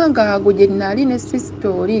mawanga ago gye nali ne sisita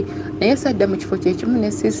oli naye sadda mu kifo kyekimu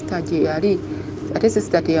ne sisita gye yali ate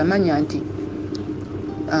sisita teyamanya nti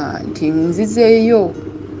nzizeeyo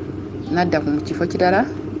nadda mu kifo kirala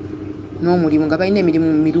n'omulimu nga balina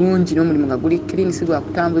emirimu mirungi n'omulimu nga guli clean si gwa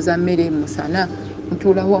kutambuza mmere musana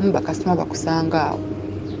mutuula wamu bakasitoma bakusanga awo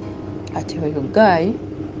ate oyo gaayi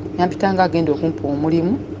yampitanga agenda okumpa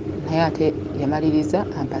omulimu naye ate yamaliriza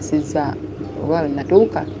ampasizza oba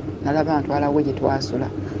natuuka nalaba ntwalawo gye twasula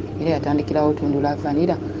era yatandikirawo otundula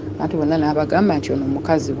vanira abantu bonna n'abagamba nti ono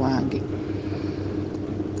mukazi wange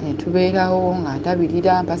netubeerawo nga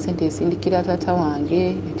ndabirira mpa sente esindikira taata wange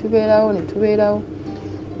netubeerawo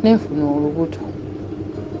nenfuna olubuto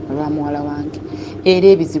olwa muwala wange era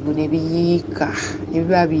ebizibu ne biyiika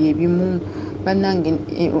nebiba byebimu bannange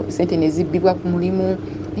sente nezibbibwa ku mulimu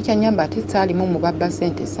nekyanyamba ate saalimu mubabba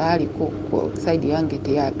sente saaliko saidi yange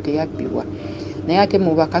teyabbibwa naye ate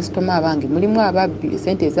mu bakasitoma abange mulimu ababbi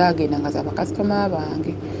sente ezagenda nga za bakasitoma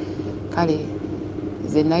abange kale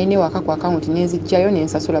ze nalina ewaka ku akawunti nenzijjayo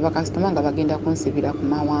nensasula bakasitoma nga bagenda kunsibira ku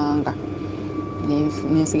mawanga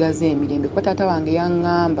nensigaza emirembe kuba taata wange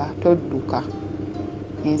yaŋŋamba todduka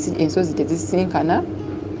ensozi tezisinkana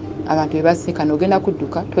abantu bebasika n'ogenda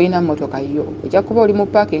kudduka tolina mmotoka yo ojja kuba oli mu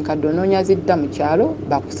paaka enkadde onoonya zidda mu kyalo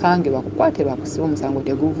bakusange bakukwate bakusiba omusango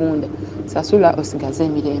teguvunda sasula osigaze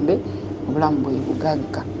emirembe obulamu bwe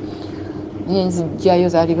bugagga nenzijjayo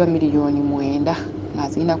zaaliba miliyoni 9 nga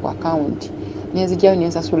zirina ku akawunti nenzijjayo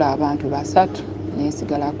nensasula abantu 3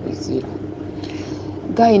 nensigala ku 0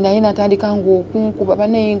 gayi naye natandika ng'okunkuba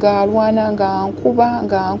banaye ng'alwana nga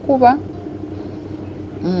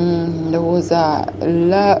ndowooza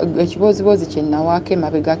ekibozibozi kye nawaako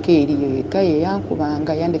emabegako eriyo gayi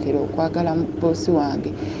eyankubanga yandetera okwagala boosi wange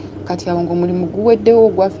kati awo ng'omulimu guweddewo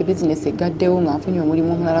ogwaffe bizinesi egaddewo nga nfunye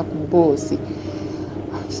omulimu omulala ku boosi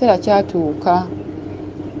kiseera kyatuuka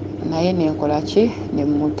naye nenkola ki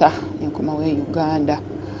nemmuta nenkomawo e Uganda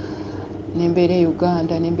nembeera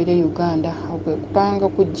e Uganda okwekupanga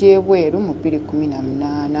kujja ebweru mu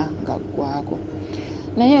 2018 nga ggwako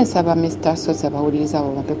naye nsaba Mr. Soza bawuliriza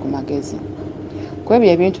abo bape ku magezi kwebyo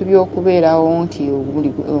ebintu by'okubeerawo nti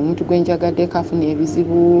omuntu gwenjagaddeko afuna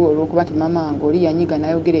ebizibu olw'okuba nti mama nga oli yanyiga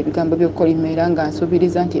nayogera ebigambo by'okukolimera nga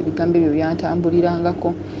nsubiriza nti ebigambo ebyo byantambulirangako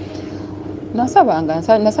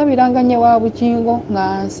nasabiranga nnyo wa bukingo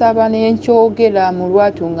nga nsaba n'enkyogera mu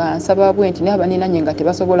lwatu nga nsaba bwenti naye abaninanye nga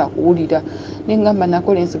tebasobola kuwulira nengamba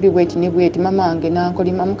nakola ensobi bweti ne bweti mama wange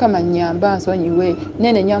nankolima mukama nnyamba nsonyiwe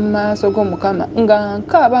nenenya mu maaso g'omukama nga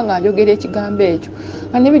nkaaba nga njogera ekigambo ekyo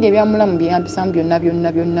nga n'ebiri ebyamulamu byeyampisamu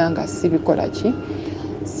byonna nga sibikola ki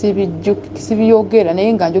sibiyogera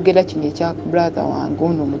naye nga njogera kino ekya brother wange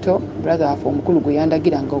ono muto brother waffe omukulu gwe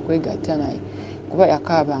yandagiranga okwegatta naye kuba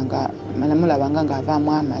yakaabanga namulabanga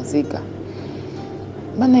ng'avaamu amaziga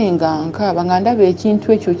banaye nga nkaaba nga ndaba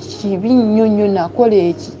ekintu ekyo kibi nnyo nakola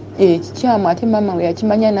ekikyamu ate mama we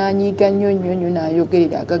yakimanya n'anyiiga nnyo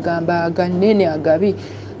n'ayogerera agagamba aganene agabi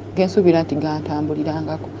gensuubira nti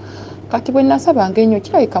gantambulirangako kati bwe nasabanga ennyo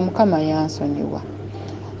kirabika mukama yansonyiwa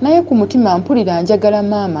naye ku mutima mpulira njagala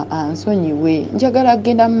maama ansonyiwe njagala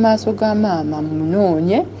genda mu maaso ga maama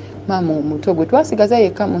munoonye maama omuto gwe twasigaza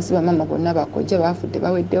yekka mu nsi bamaama bonna bakojja baafudde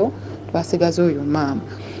baweddewo twasigaza oyo maama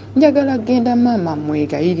njagala genda maama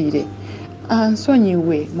mwegayirire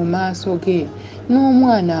ansonyiwe mu maaso ge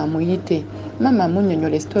n'omwana amuyite maama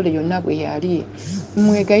munnyonnyola esitole yonna bwe yali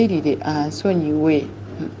mwegayirire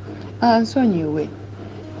ansonyiwe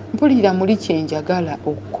mpulira muli kyenjagala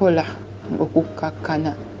okukola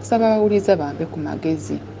okukkakkana saba bawuliza bambe ku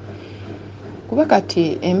magezi kuba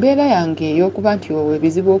kati embeera yange ey'okuba nti owo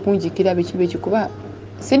ebizibu okunjikira biki kuba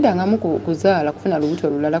siddangamu kuzaala kufuna lubuto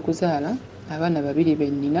olulala kuzaala abaana 2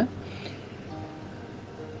 bennina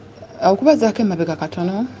okubazaako emabega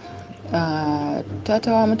katono taata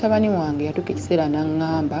wa mutabani wange yatuuka ekiseera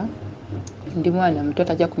n'aŋŋamba ndi mwana muto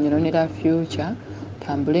tajja kunyononera future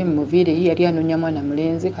tambule muviire ye yali anoonya mwana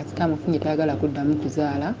mulenzi kati tamufunye tayagala kuddamu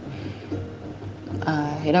kuzaala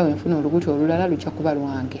era wenfuna olubuto olulala lujja kuba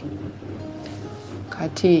lwange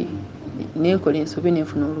kati nenkola ensobi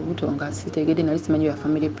nenfuna olubuto nga sitegedde nali simanyi ya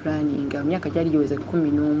family planning emyaka gyali giweze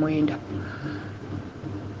 19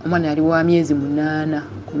 omwana yali wa myezi 8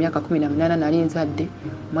 ku myaka 18 nali nzadde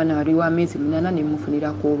omwana wali wa myezi 8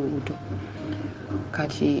 nemufunirako olubuto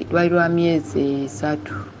kati lwali lwa myezi 3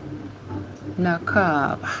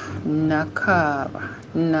 nakaaba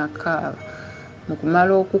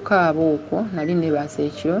mukumala okukaaba okwo nali nebaasa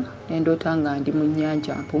ekiro nendoota nga ndi mu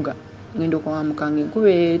nnyanja mpuga ngenda okwamuka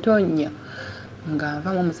ng'enkuba etonnya nga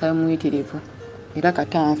nvamu omusaayi muyitirivu era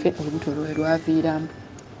katanfe olubuto lwe lwaviiramu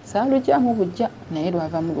saalugyamu bujja naye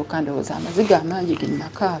lwavaamu lwokka ndowooza amaziga amangi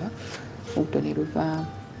genakaaba olubuto ne luvaamu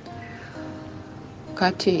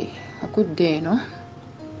kati akudde eno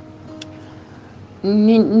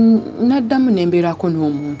naddamu nembeerako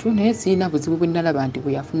n'omuntu naye sirina buzibu bwe nalaba nti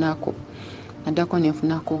bwe yafunako naddako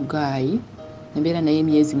nenfunako gaayi nembeera naye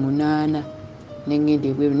emyezi 8 nengenda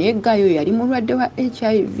ebweru naye gaayi oyo yali mulwadde wa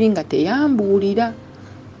HIV nga teyambuulira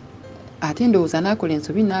ate ndowooza nakola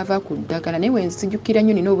ensobi n'ava ku ddagala naye wensijjukira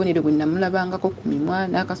nnyo nina obubonero bwe namulabangako ku mimwa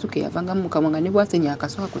n'akasuka yavangamu mukamwa nga ne bwasenya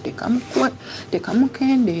akaso ako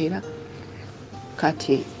tekamukendeera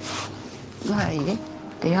kati gaayi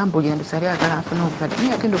teyambuulira ndusali agala nfuna obulwadde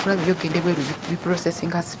naye agenda okulaba byogende bweru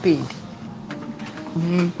biprocessinga speed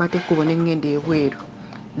nenkwata ekkubo nengenda ebweru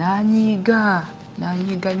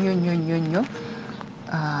nanyiiga nnyo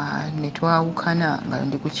netwawukana nga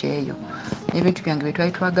ndi ku kyeyo n'ebintu byange bye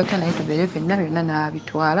twali twagatta naye tubeere ffenna byonna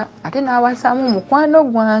n'abitwala ate n'awasaamu omukwano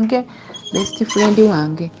gwange best friend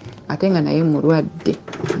wange ate nga naye mulwadde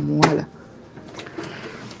omuwala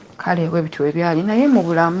kale bwe bityo ebyali naye mu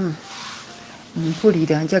bulamu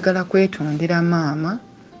mpulira njagala kwetondera maama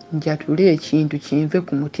njatule ekintu kinve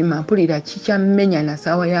ku mutima mpulira kikyammenya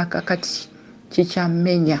nasaawa yakakati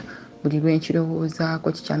kikyammenya buli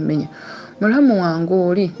lwenkirowoozaako kikyamenya. Mulamu wange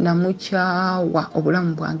oli namukyawa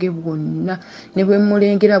obulamu bwange bwonna, ne bwe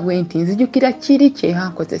mulengera bwe nti nzijukira kiri kye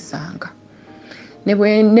yankozesanga.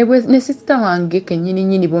 Ne sisita wange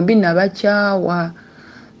kennyini bombi nabakyawa.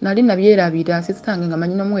 Nali nabyerabira sisita wange nga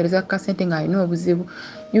manyi n'omuweereza kasente ng'alina obuzibu.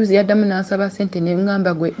 Yuzi yaddamu n'asaba sente ne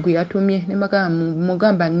ngamba gwe yatumye ne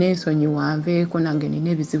mugamba neesonyiwa nveeko nange nina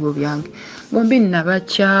ebizibu byange. Bombi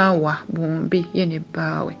nabakyawa, bombi ye ne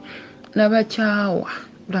bbaawe nabakyawa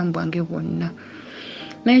obulamu bwange bwonna.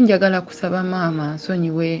 Naye njagala kusaba maama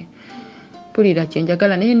nsonyiwe, mpulira kye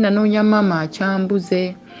njagala, naye nanoonya maama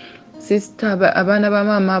akyambuze. Sisita abaana ba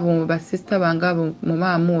maama abo basisita bange abo mu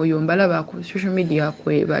maama oyo mbalaba ku social media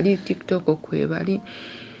kwebali, TikTok kwebali.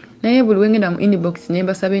 Naye buli wengenda mu inbox ne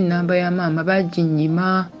mbasaba ennamba ya maama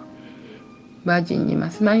baginnyima.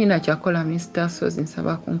 Simanyi nakyakola Mr. Sozi,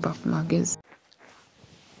 nsaba kumpa ku magezi.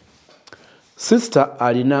 Sister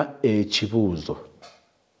alina ekibuuzo,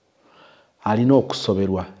 alina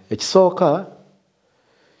okusoberwa. Ekisooka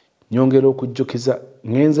nyongera okujjukiza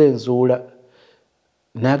ngenze nzuula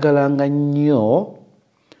nagalanga nnyo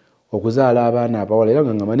okuzaala abaana abawala era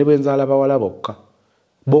nga ngamba ne bwe nzaala bawala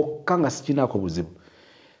bokka nga sikinaako buzibu.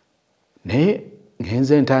 Naye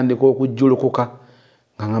ngenze ntandika okujjulukuka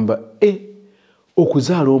nga ngamba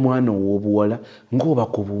okuzaala omwana ow'obuwala ng'oba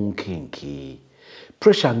ku bunkenke,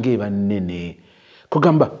 pressure ng'eba nnene.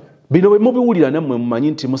 Kugamba bino bwe mubiwulira nammwe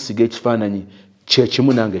mumanyi nti musiga ekifaananyi kye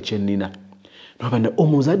kimu nange kye nnina. Nobana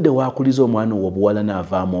omuzadde waakuliza omwana ow'obuwala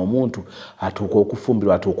n'avaamu omuntu atuuka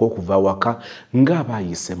okufumbirwa, atuuka okuva waka ng'aba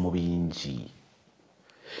ayise mu bingi.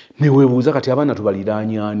 Ne weebuuza kati abaana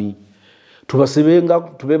tubaliraanyaani?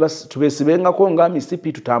 Tubesibengako nga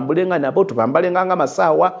misipi, tutambulenga nabo, tubambalenga nga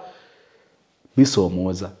masaawa.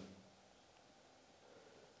 Bisoomooza.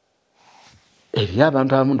 Eri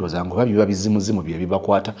abantu abamu ndowooza ngo biba bizimuzimu bye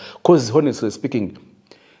bibakwata. Cause honestly speaking,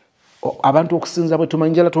 abantu okusinza bwe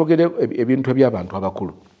tumanyi, njala twogere ebintu eby'abantu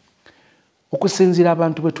abakulu. Okusinzira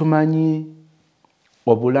abantu bwe tumanyi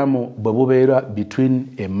obulamu bwe bubeera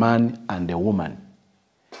between a man and a woman,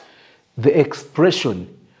 the expression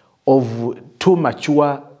of two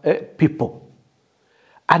mature people,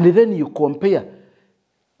 and then you compare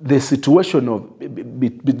the situation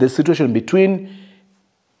between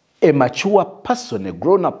a mature person, a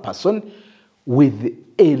grown-up person, with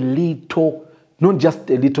a little, not just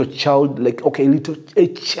a little child, like, okay, a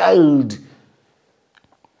child.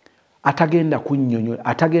 Atagenda kunyonyo,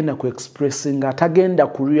 atagenda ku expressing, atagenda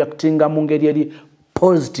ku reactinga mu ngeri eri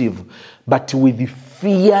positive, but with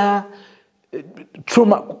fear,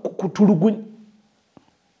 trauma, kutulugunya.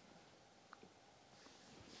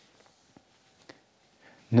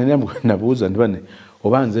 Nabuuza ndibane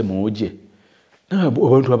obanze muuje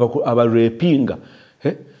abantu abarepinga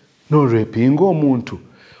no repinga omuntu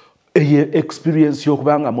experience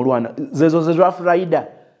y'okubanga mulwana zezo ze rough rider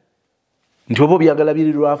nti obo byagala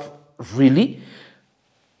biri rough, really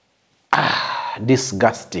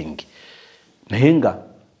disgusting. Naye nga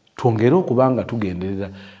twongere okubanga tugenderera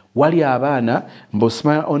wali abaana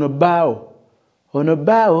mbosima ono bao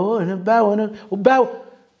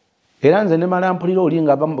era nze ne mala mpulira oli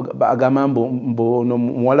nga agamba mbo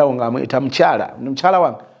muwalawo nga amweta mukyala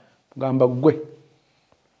wange ngamba gwe.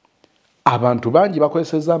 Abantu bangi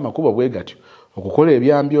bakozesezza amakubo bwe gatyo okukola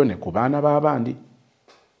ebyambyone ku baana b'abandi.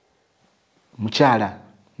 Mukyala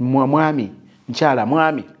mwami, mukyala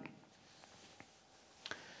mwami.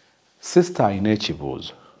 Sister alina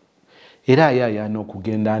ekibuuzo era ayayaana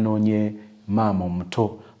okugenda anoonye maama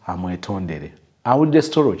omuto amwetondere. Awulidde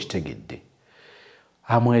story okitegedde,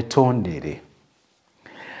 amwetondere.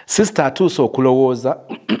 Sister atuuse okulowooza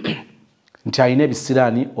nti alina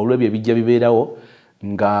ebisiraani olw'ebyo ebijja bibeerawo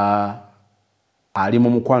nga ali mu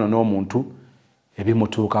mukwano n'omuntu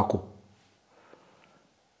ebimutuukako.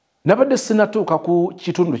 Nabadde sinatuuka ku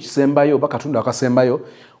kitundu kisembayo oba katundu akasembayo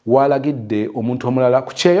waalagidde omuntu omulala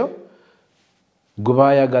ku kyeyo gwe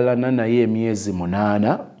baayagalana naye emyezi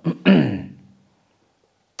 8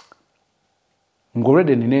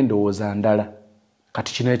 ng'olwedde nina endowooza ndala.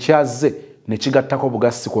 Kati kino ekyazze ne kigattako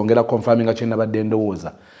bugasi kwongera confirminga kye nabadde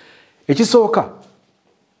ndowooza. Ekisooka,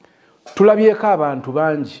 tulabyeko abantu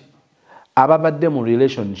bangi ababadde mu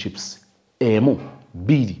relationships 1, 2,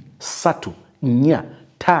 3, 4,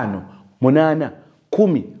 5, 8,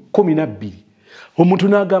 10, 12. Omuntu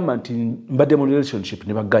n'agamba nti mbadde mu relationship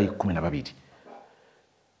ne bagayi 12.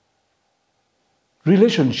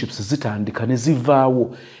 Relationships zitandika ne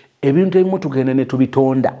zivaawo. Ebintu ebimu tugenda ne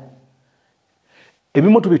tubitonda.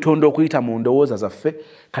 Ebimu tubitonda okuyita mu ndowooza zaffe,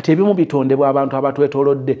 kati ebimu bitondebwa abantu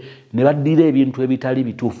abatwetoolodde ne baddira ebintu ebitali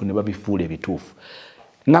bituufu ne babifuula ebituufu.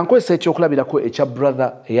 nga nkozesa ekyokulabirako ekya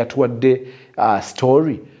brother eyatuwadde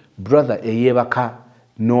story brother eyeebaka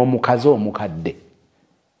n'omukazi omukadde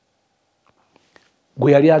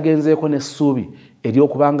gwe yali agenzeeko n'essuubi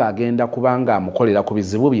ery'okubanga agenda kubanga amukolera ku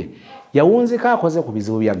bizibu bye yawunzika akoze ku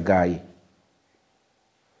bizibu bya gaayi.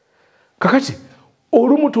 Kakati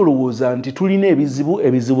olumu tulowooza nti tulina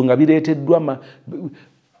ebizibu nga bireeteddwa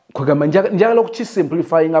kwegamba njagala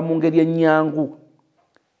okukisimplifyinga mu ngeri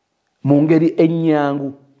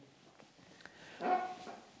ennyangu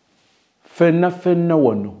ffenna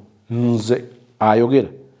wano nze ayogera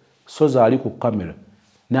sozi ali ku kamera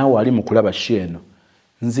naawe ali mu kulaba sheeno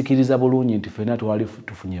nzikiriza bulungi nti ffenna twali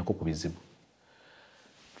tufunyeeko ku bizibu.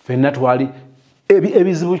 Ffenna twali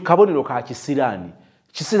ebizibu kabonero ka kisiraani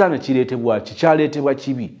kireetebwa ki kyaleetebwa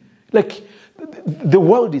kibi. Like the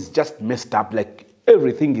world is just messed up, like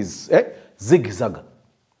everything is zigzag.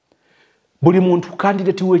 Buli muntu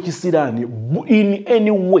candidate w'ekisiraani in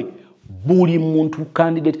any way buli muntu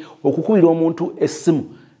candidate okukubira omuntu essimu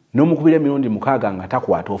n'omukubira emirundi 6 nga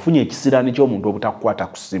takwata ofunye ekisiraani ky'omuntu obutakukwata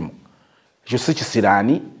ku ssimu. Ekyo si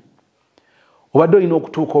kisiraani. Obadde olina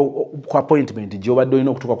okutuuka ku appointment gy'obadde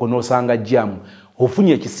olina okutuukako n'osanga jjaamu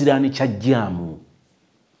ofunye ekisiraani kya jjaamu.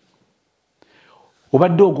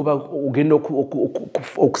 Obadde ogenda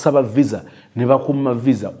okusaba visa ne bakumma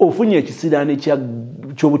visa ofunye ekisiraani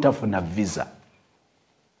ky'obutafuna visa.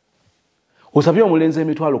 Osabye omulenzi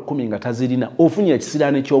emitwalo 10 nga tazirina ofunye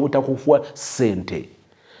ekisiraani ky'obutakufuwa ssente.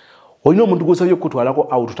 Olina omuntu gw'osabye okutwalako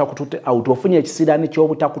out takututte out ofunye ekisiraani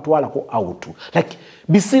ky'obutakutwalako out. Like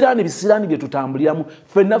bisiraani bye tutambuliramu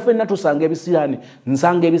ffenna tusanga ebisiraani.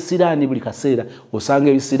 Nsanga ebisiraani buli kaseera osanga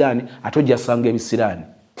ebisiraani ate ojja sanga ebisiraani.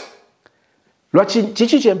 Lwaki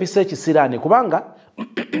kiki kyempisa ekisiraani kubanga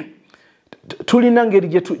tulina ngeri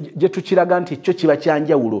gye tukiraga nti kyo kiba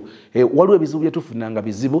kyanjawulo. Waliwo ebizibu bye tufunanga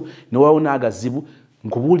bizibu ne wawo n'agazibu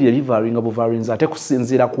nkubuulire bivaringa buvarinza ate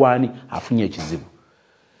kusinziira kwani afunye ekizibu.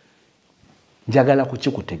 Njagala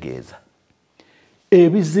kukikutegeeza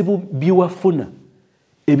ebizibu biwafuna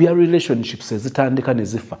ebya relationships ezitandika ne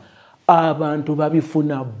zifa abantu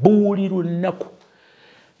babifuna buli lunaku.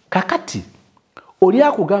 Kakati oli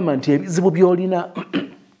akugamba nti ebizibu by'olina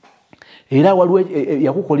era waliwo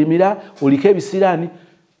yakukolimira oliko ebisiraani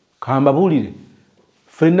kamba buulire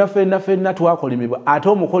ffenna twakolimibwa ate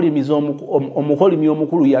omukolimi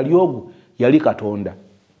omukulu yali ogu yali Katonda.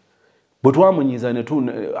 Bwe twamunyiiza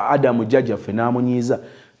Adamu jjajjaffe n'amunyiiza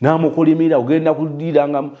n'amukolimira ogenda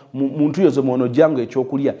kudiranga muntu yozo mwono jangu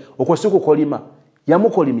ekyokulya okwo si kukolima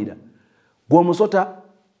yamukolimira. Gwe omusota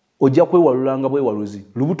ojja kwewalulanga bwewaluzi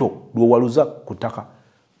lubuto lwowaluza ku ttaka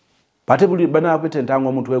ate buli banaapetentanga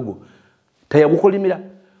omutwe gwo teyagukolimira.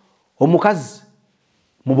 Omukazi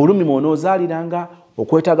mu bulumi mw'onoozaaliranga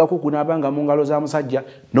okwetaagako kunaabanga mu ngalo za musajja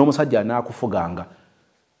n'omusajja anaakufuganga.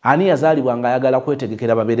 Ani yazaalibwanga ayagala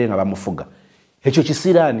kwetegekera babeere nga bamufuga. Ekyo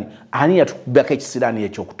kisiraani ani yatubako ekisiraani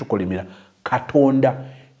ekyo okutukolimira? Katonda.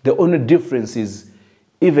 The only difference is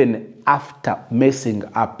even after messing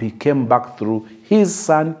up he came back through his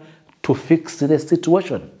son to fix the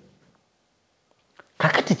situation.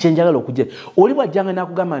 Kakati kyenjagala okujja oli bwajjanga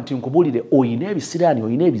n'akugamba nti nkubuulire oyina ebisiraani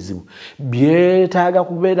oyina ebizibu byetaaga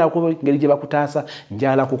kubeerako ngeri gye bakutaasa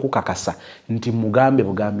njagala kukukakasa nti mugambe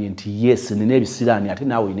bugambye nti yes nina ebisiraani ate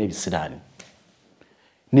naawe oyina ebisiraani.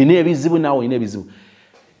 Nina ebizibu naawe oyina ebizibu.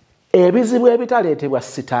 Ebizibu ebitaleetebwa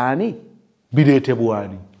sitaani bireetebwa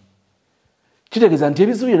ani? Kitegeeza nti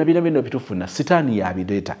ebizibu byonna bino bitufuna sitaani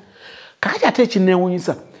yabireeta. Kakati ate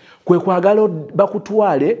ekinneewuunyisa kwe kwagala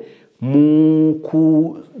bakutwale mu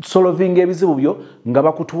kusolving ebizibu byo nga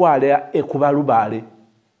bakutwala ekubalubaale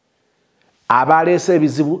abaleese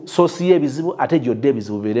ebizibu sosi y'ebizibu ate gyodde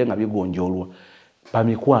ebizibu bibeere nga bigonjoolwa.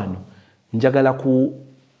 Bamikwano njagala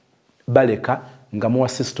kubaleka nga muwa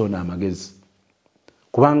sisitona amagezi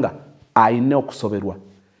kubanga ayina okusoberwa.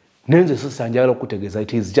 Nenze sisa njagala okutegeeza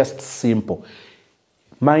it is just simple.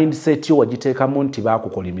 Mindset yo wagiteekamu nti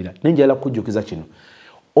baakukolimira. Nenjagala kujjukiza kino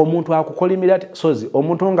omuntu akukolimira sozi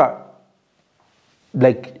omuntu nga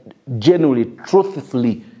like genuinely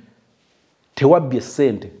truthfully tewabbye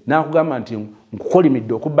ssente n'akugamba nti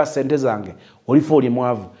nkukolimidde okubba ssente zange olifa oli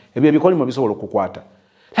mwavu ebyo ebikolimo bisobola okukwata.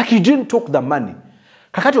 Like you didn't took the money.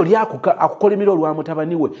 Kakati oli akukolimira olwa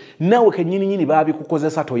mutabani we naawe kennyininyini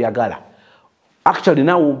baabikukozesa toyagala. Actually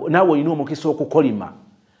naawe olina omukisa okukolima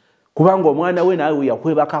kubanga omwana we naawe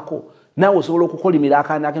yakwebakako naawe osobola okukolimira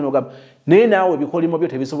akaana ke n'ogamba naye naawe ebikolimo byo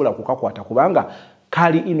tebisobola kukakwata kubanga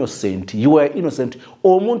kali innocent. You are innocent.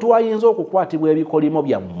 Omuntu ayinza okukwatibwa ebikolimo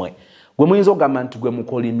byammwe gwe muyinza okugamba nti gwe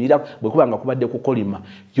mukolimira bwe kubanga kubadde kukolima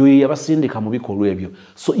yoye yabasindika mu bikolwa ebyo.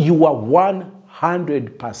 So you are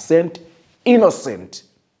 100% innocent.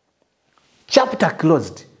 chapter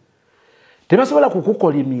closed. Tebasobola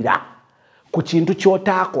kukukolimira ku kintu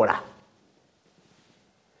ky'otaakola.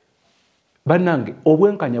 Bannange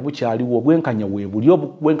obwenkanya bukyaliwo, obwenkanya weebuli,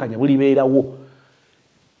 obwenkanya bulibeerawo.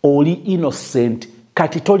 Oli innocent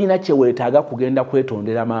kati tolina kye weetaaga kugenda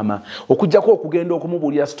kwetondera maama okujjako okugenda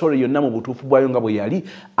okumubulira story yonna mu butuufu bwayo nga bwe yali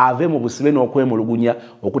ave mu busibe n'okwemulugunya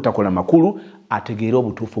okutakola makulu ategeere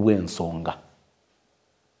obutuufu bw'ensonga.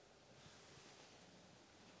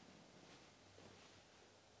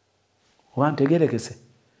 Oba ntegeerekese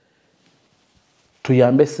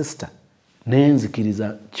tuyambe sister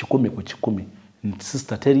nenzikiriza 100 ku 100 nti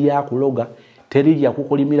sister teri yakuloga teri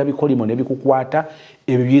yakukolimira bikolimo ne bikukwata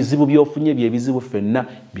ebizibu byofunye bye bizibu fenna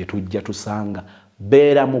bye tujja tusanga.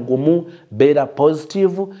 Beera mugumu, beera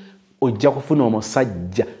positive, ojja kufuna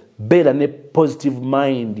omusajja. Beera ne positive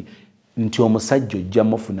mind nti omusajja ojja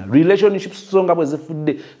mufuna. Relationships songa bwe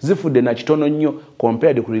zifudde na kitono nnyo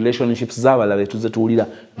compared ku relationships z'abalala be tuzetuulira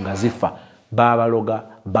nga zifa. Baabaloga,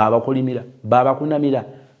 baabakolimira, baabakunamira.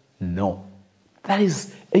 No. That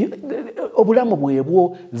is obulamu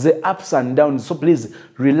bwebwo, the ups and downs. So please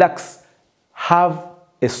relax, have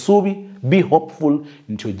a subi, be hopeful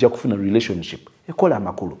nti ojja kufuna relationship ekola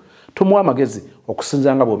amakulu. Tumuwa amagezi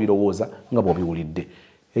okusinza nga bw'obirowooza nga bw'obiwulidde.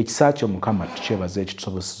 Ekisa kyo Mukama tukyebaza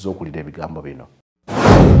ekitusobozesezza okuwulira ebigambo bino.